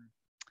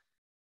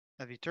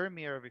term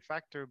here, every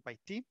factor by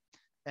t.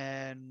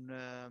 And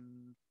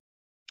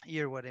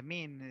here what I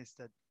mean is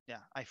that,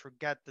 yeah, I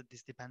forget that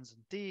this depends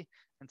on t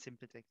and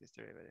simply take this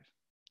derivative.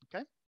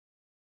 Okay.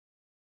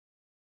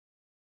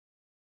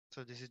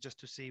 So this is just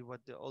to see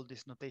what all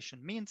this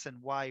notation means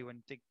and why when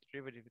you take the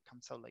derivative, it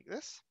comes out like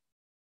this.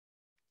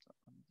 So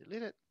let me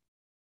delete it.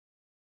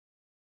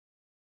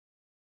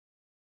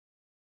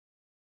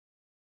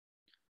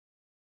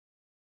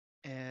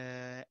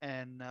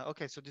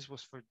 Okay, so this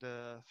was for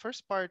the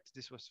first part.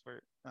 This was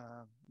for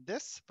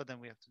this, but then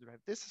we have to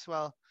derive this as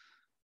well.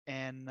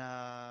 And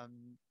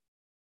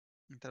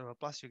instead of a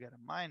plus, you get a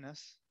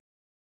minus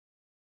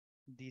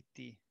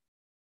dt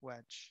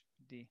wedge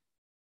d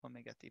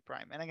omega t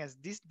prime. And I guess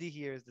this d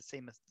here is the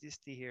same as this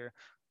d here,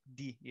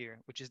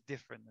 which is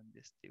different than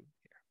this d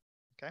here.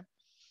 Okay.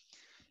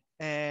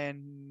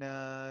 And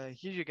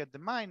here you get the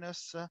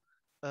minus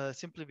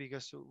simply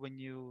because when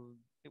you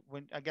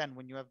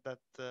have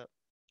that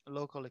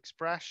local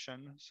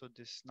expression, so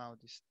this now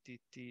this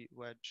dt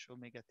wedge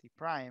omega t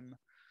prime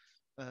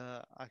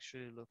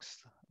actually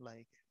looks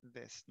like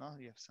this. No,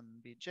 you have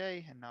some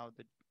bj, and now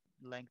the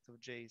length of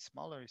j is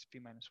smaller, is p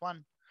minus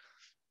 1.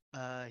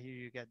 Here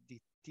you get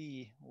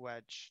dt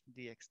wedge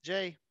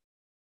dxj.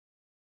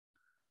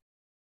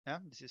 Yeah,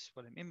 this is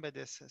what I mean by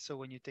this. So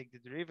when you take the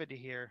derivative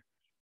here,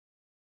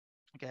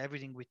 okay,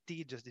 everything with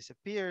t just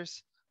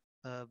disappears.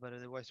 But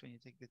otherwise, when you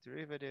take the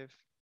derivative,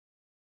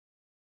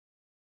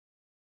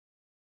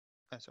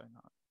 sorry,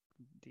 not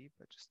d,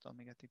 but just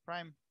omega t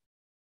prime.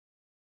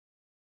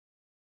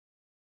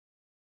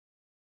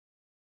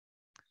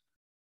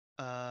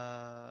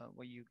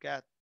 What you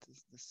get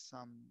is the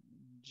sum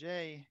in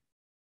j,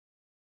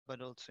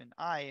 but also in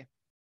I,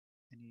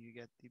 and you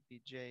get the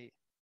bj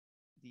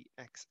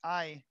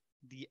dxi,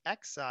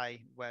 dxi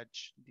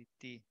wedge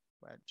dt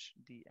wedge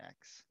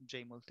dx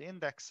j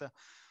multi-index.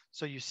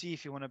 So you see,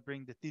 if you want to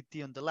bring the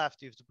dt on the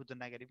left, you have to put the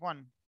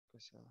 -1,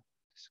 because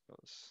this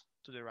goes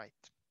to the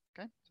right.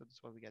 Okay, so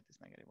that's why we get this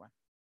 -1.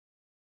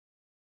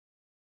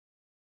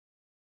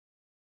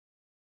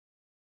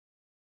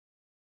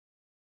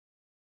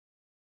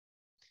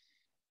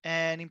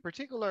 And in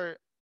particular,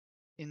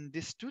 in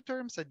these two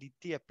terms, a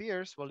dt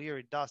appears, while here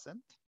it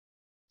doesn't.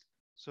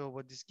 So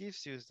what this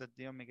gives you is that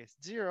the omega is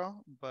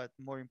 0, but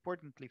more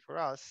importantly for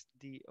us,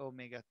 the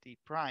omega t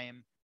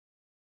prime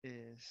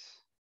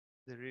is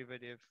the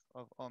derivative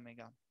of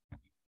omega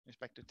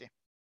respect to t.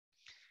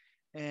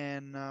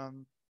 And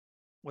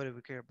what do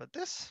we care about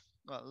this?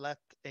 Well, let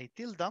a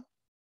tilde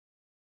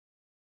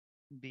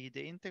be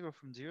the integral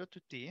from 0 to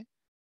t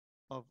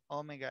of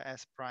omega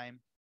s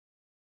prime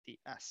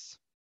ds.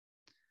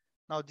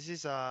 Now this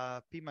is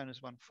a p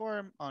minus 1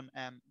 form on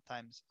m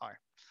times r.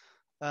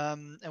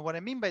 And what I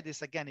mean by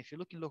this, again, if you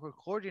look in local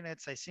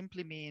coordinates, I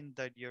simply mean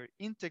that you're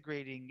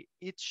integrating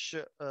each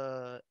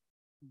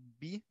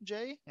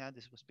bj, yeah,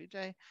 this was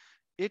bj,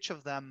 each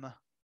of them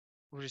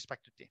with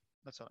respect to t.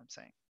 That's all I'm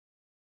saying.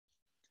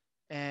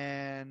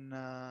 And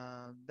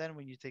then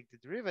when you take the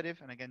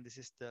derivative, and again, this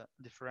is the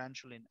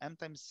differential in m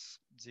times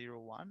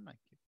 0, 1. I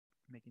keep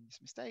making this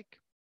mistake.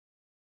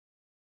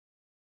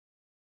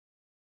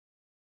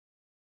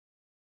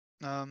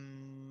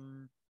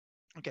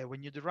 Okay,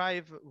 when you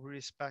derive with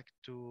respect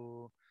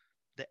to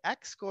the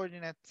x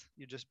coordinate,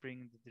 you just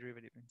bring the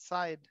derivative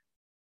inside.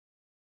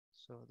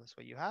 So that's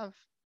what you have.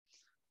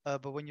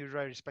 But when you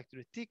derive respect to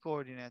the t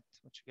coordinate,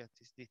 what you get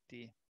is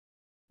dt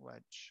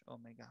wedge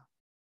omega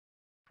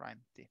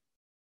prime t.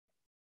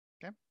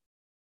 Okay.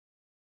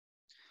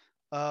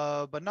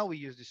 But now we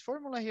use this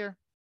formula here,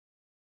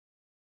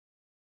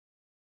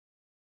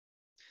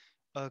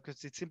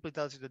 because it simply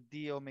tells you that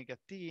d omega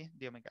t,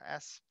 d omega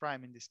s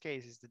prime in this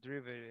case, is the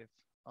derivative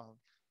of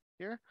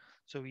here.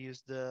 So we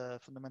use the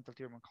fundamental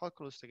theorem of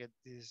calculus to get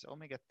this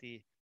omega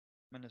t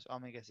minus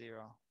omega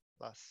 0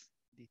 plus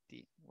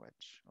dt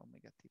wedge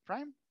omega t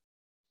prime.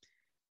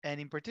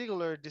 And in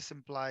particular, this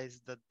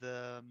implies that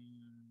the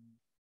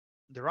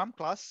Rham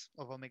class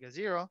of omega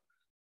 0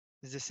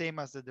 is the same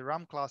as the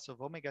Rham class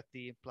of omega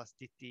t plus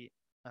dt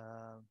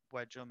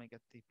wedge omega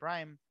t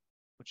prime,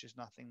 which is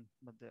nothing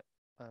but the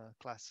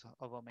class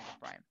of omega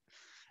prime.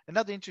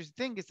 Another interesting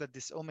thing is that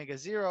this omega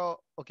 0,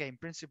 okay, in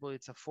principle,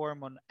 it's a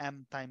form on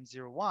m times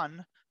 0,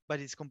 1, but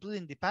it's completely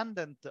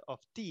independent of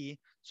t.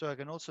 So I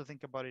can also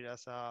think about it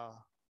as a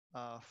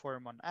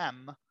form on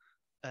m,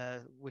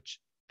 which,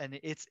 and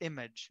its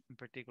image in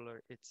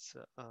particular, its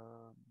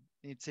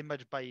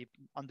image by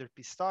under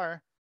p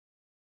star,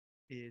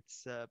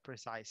 it's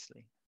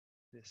precisely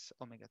this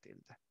omega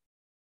tilde.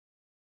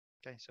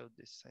 Okay, so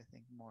this, I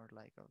think, more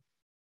like of,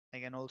 I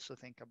can also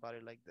think about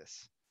it like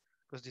this,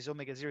 because this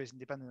omega 0 is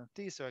independent of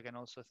t, so I can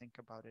also think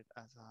about it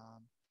as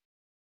a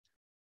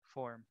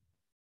form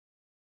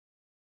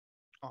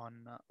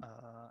on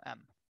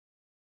m.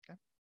 Okay,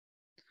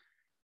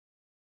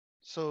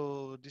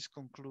 so this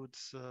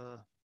concludes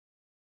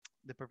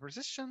the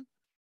proposition,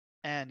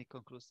 and it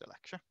concludes the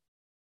lecture.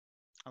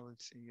 I will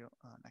see you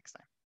next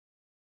time.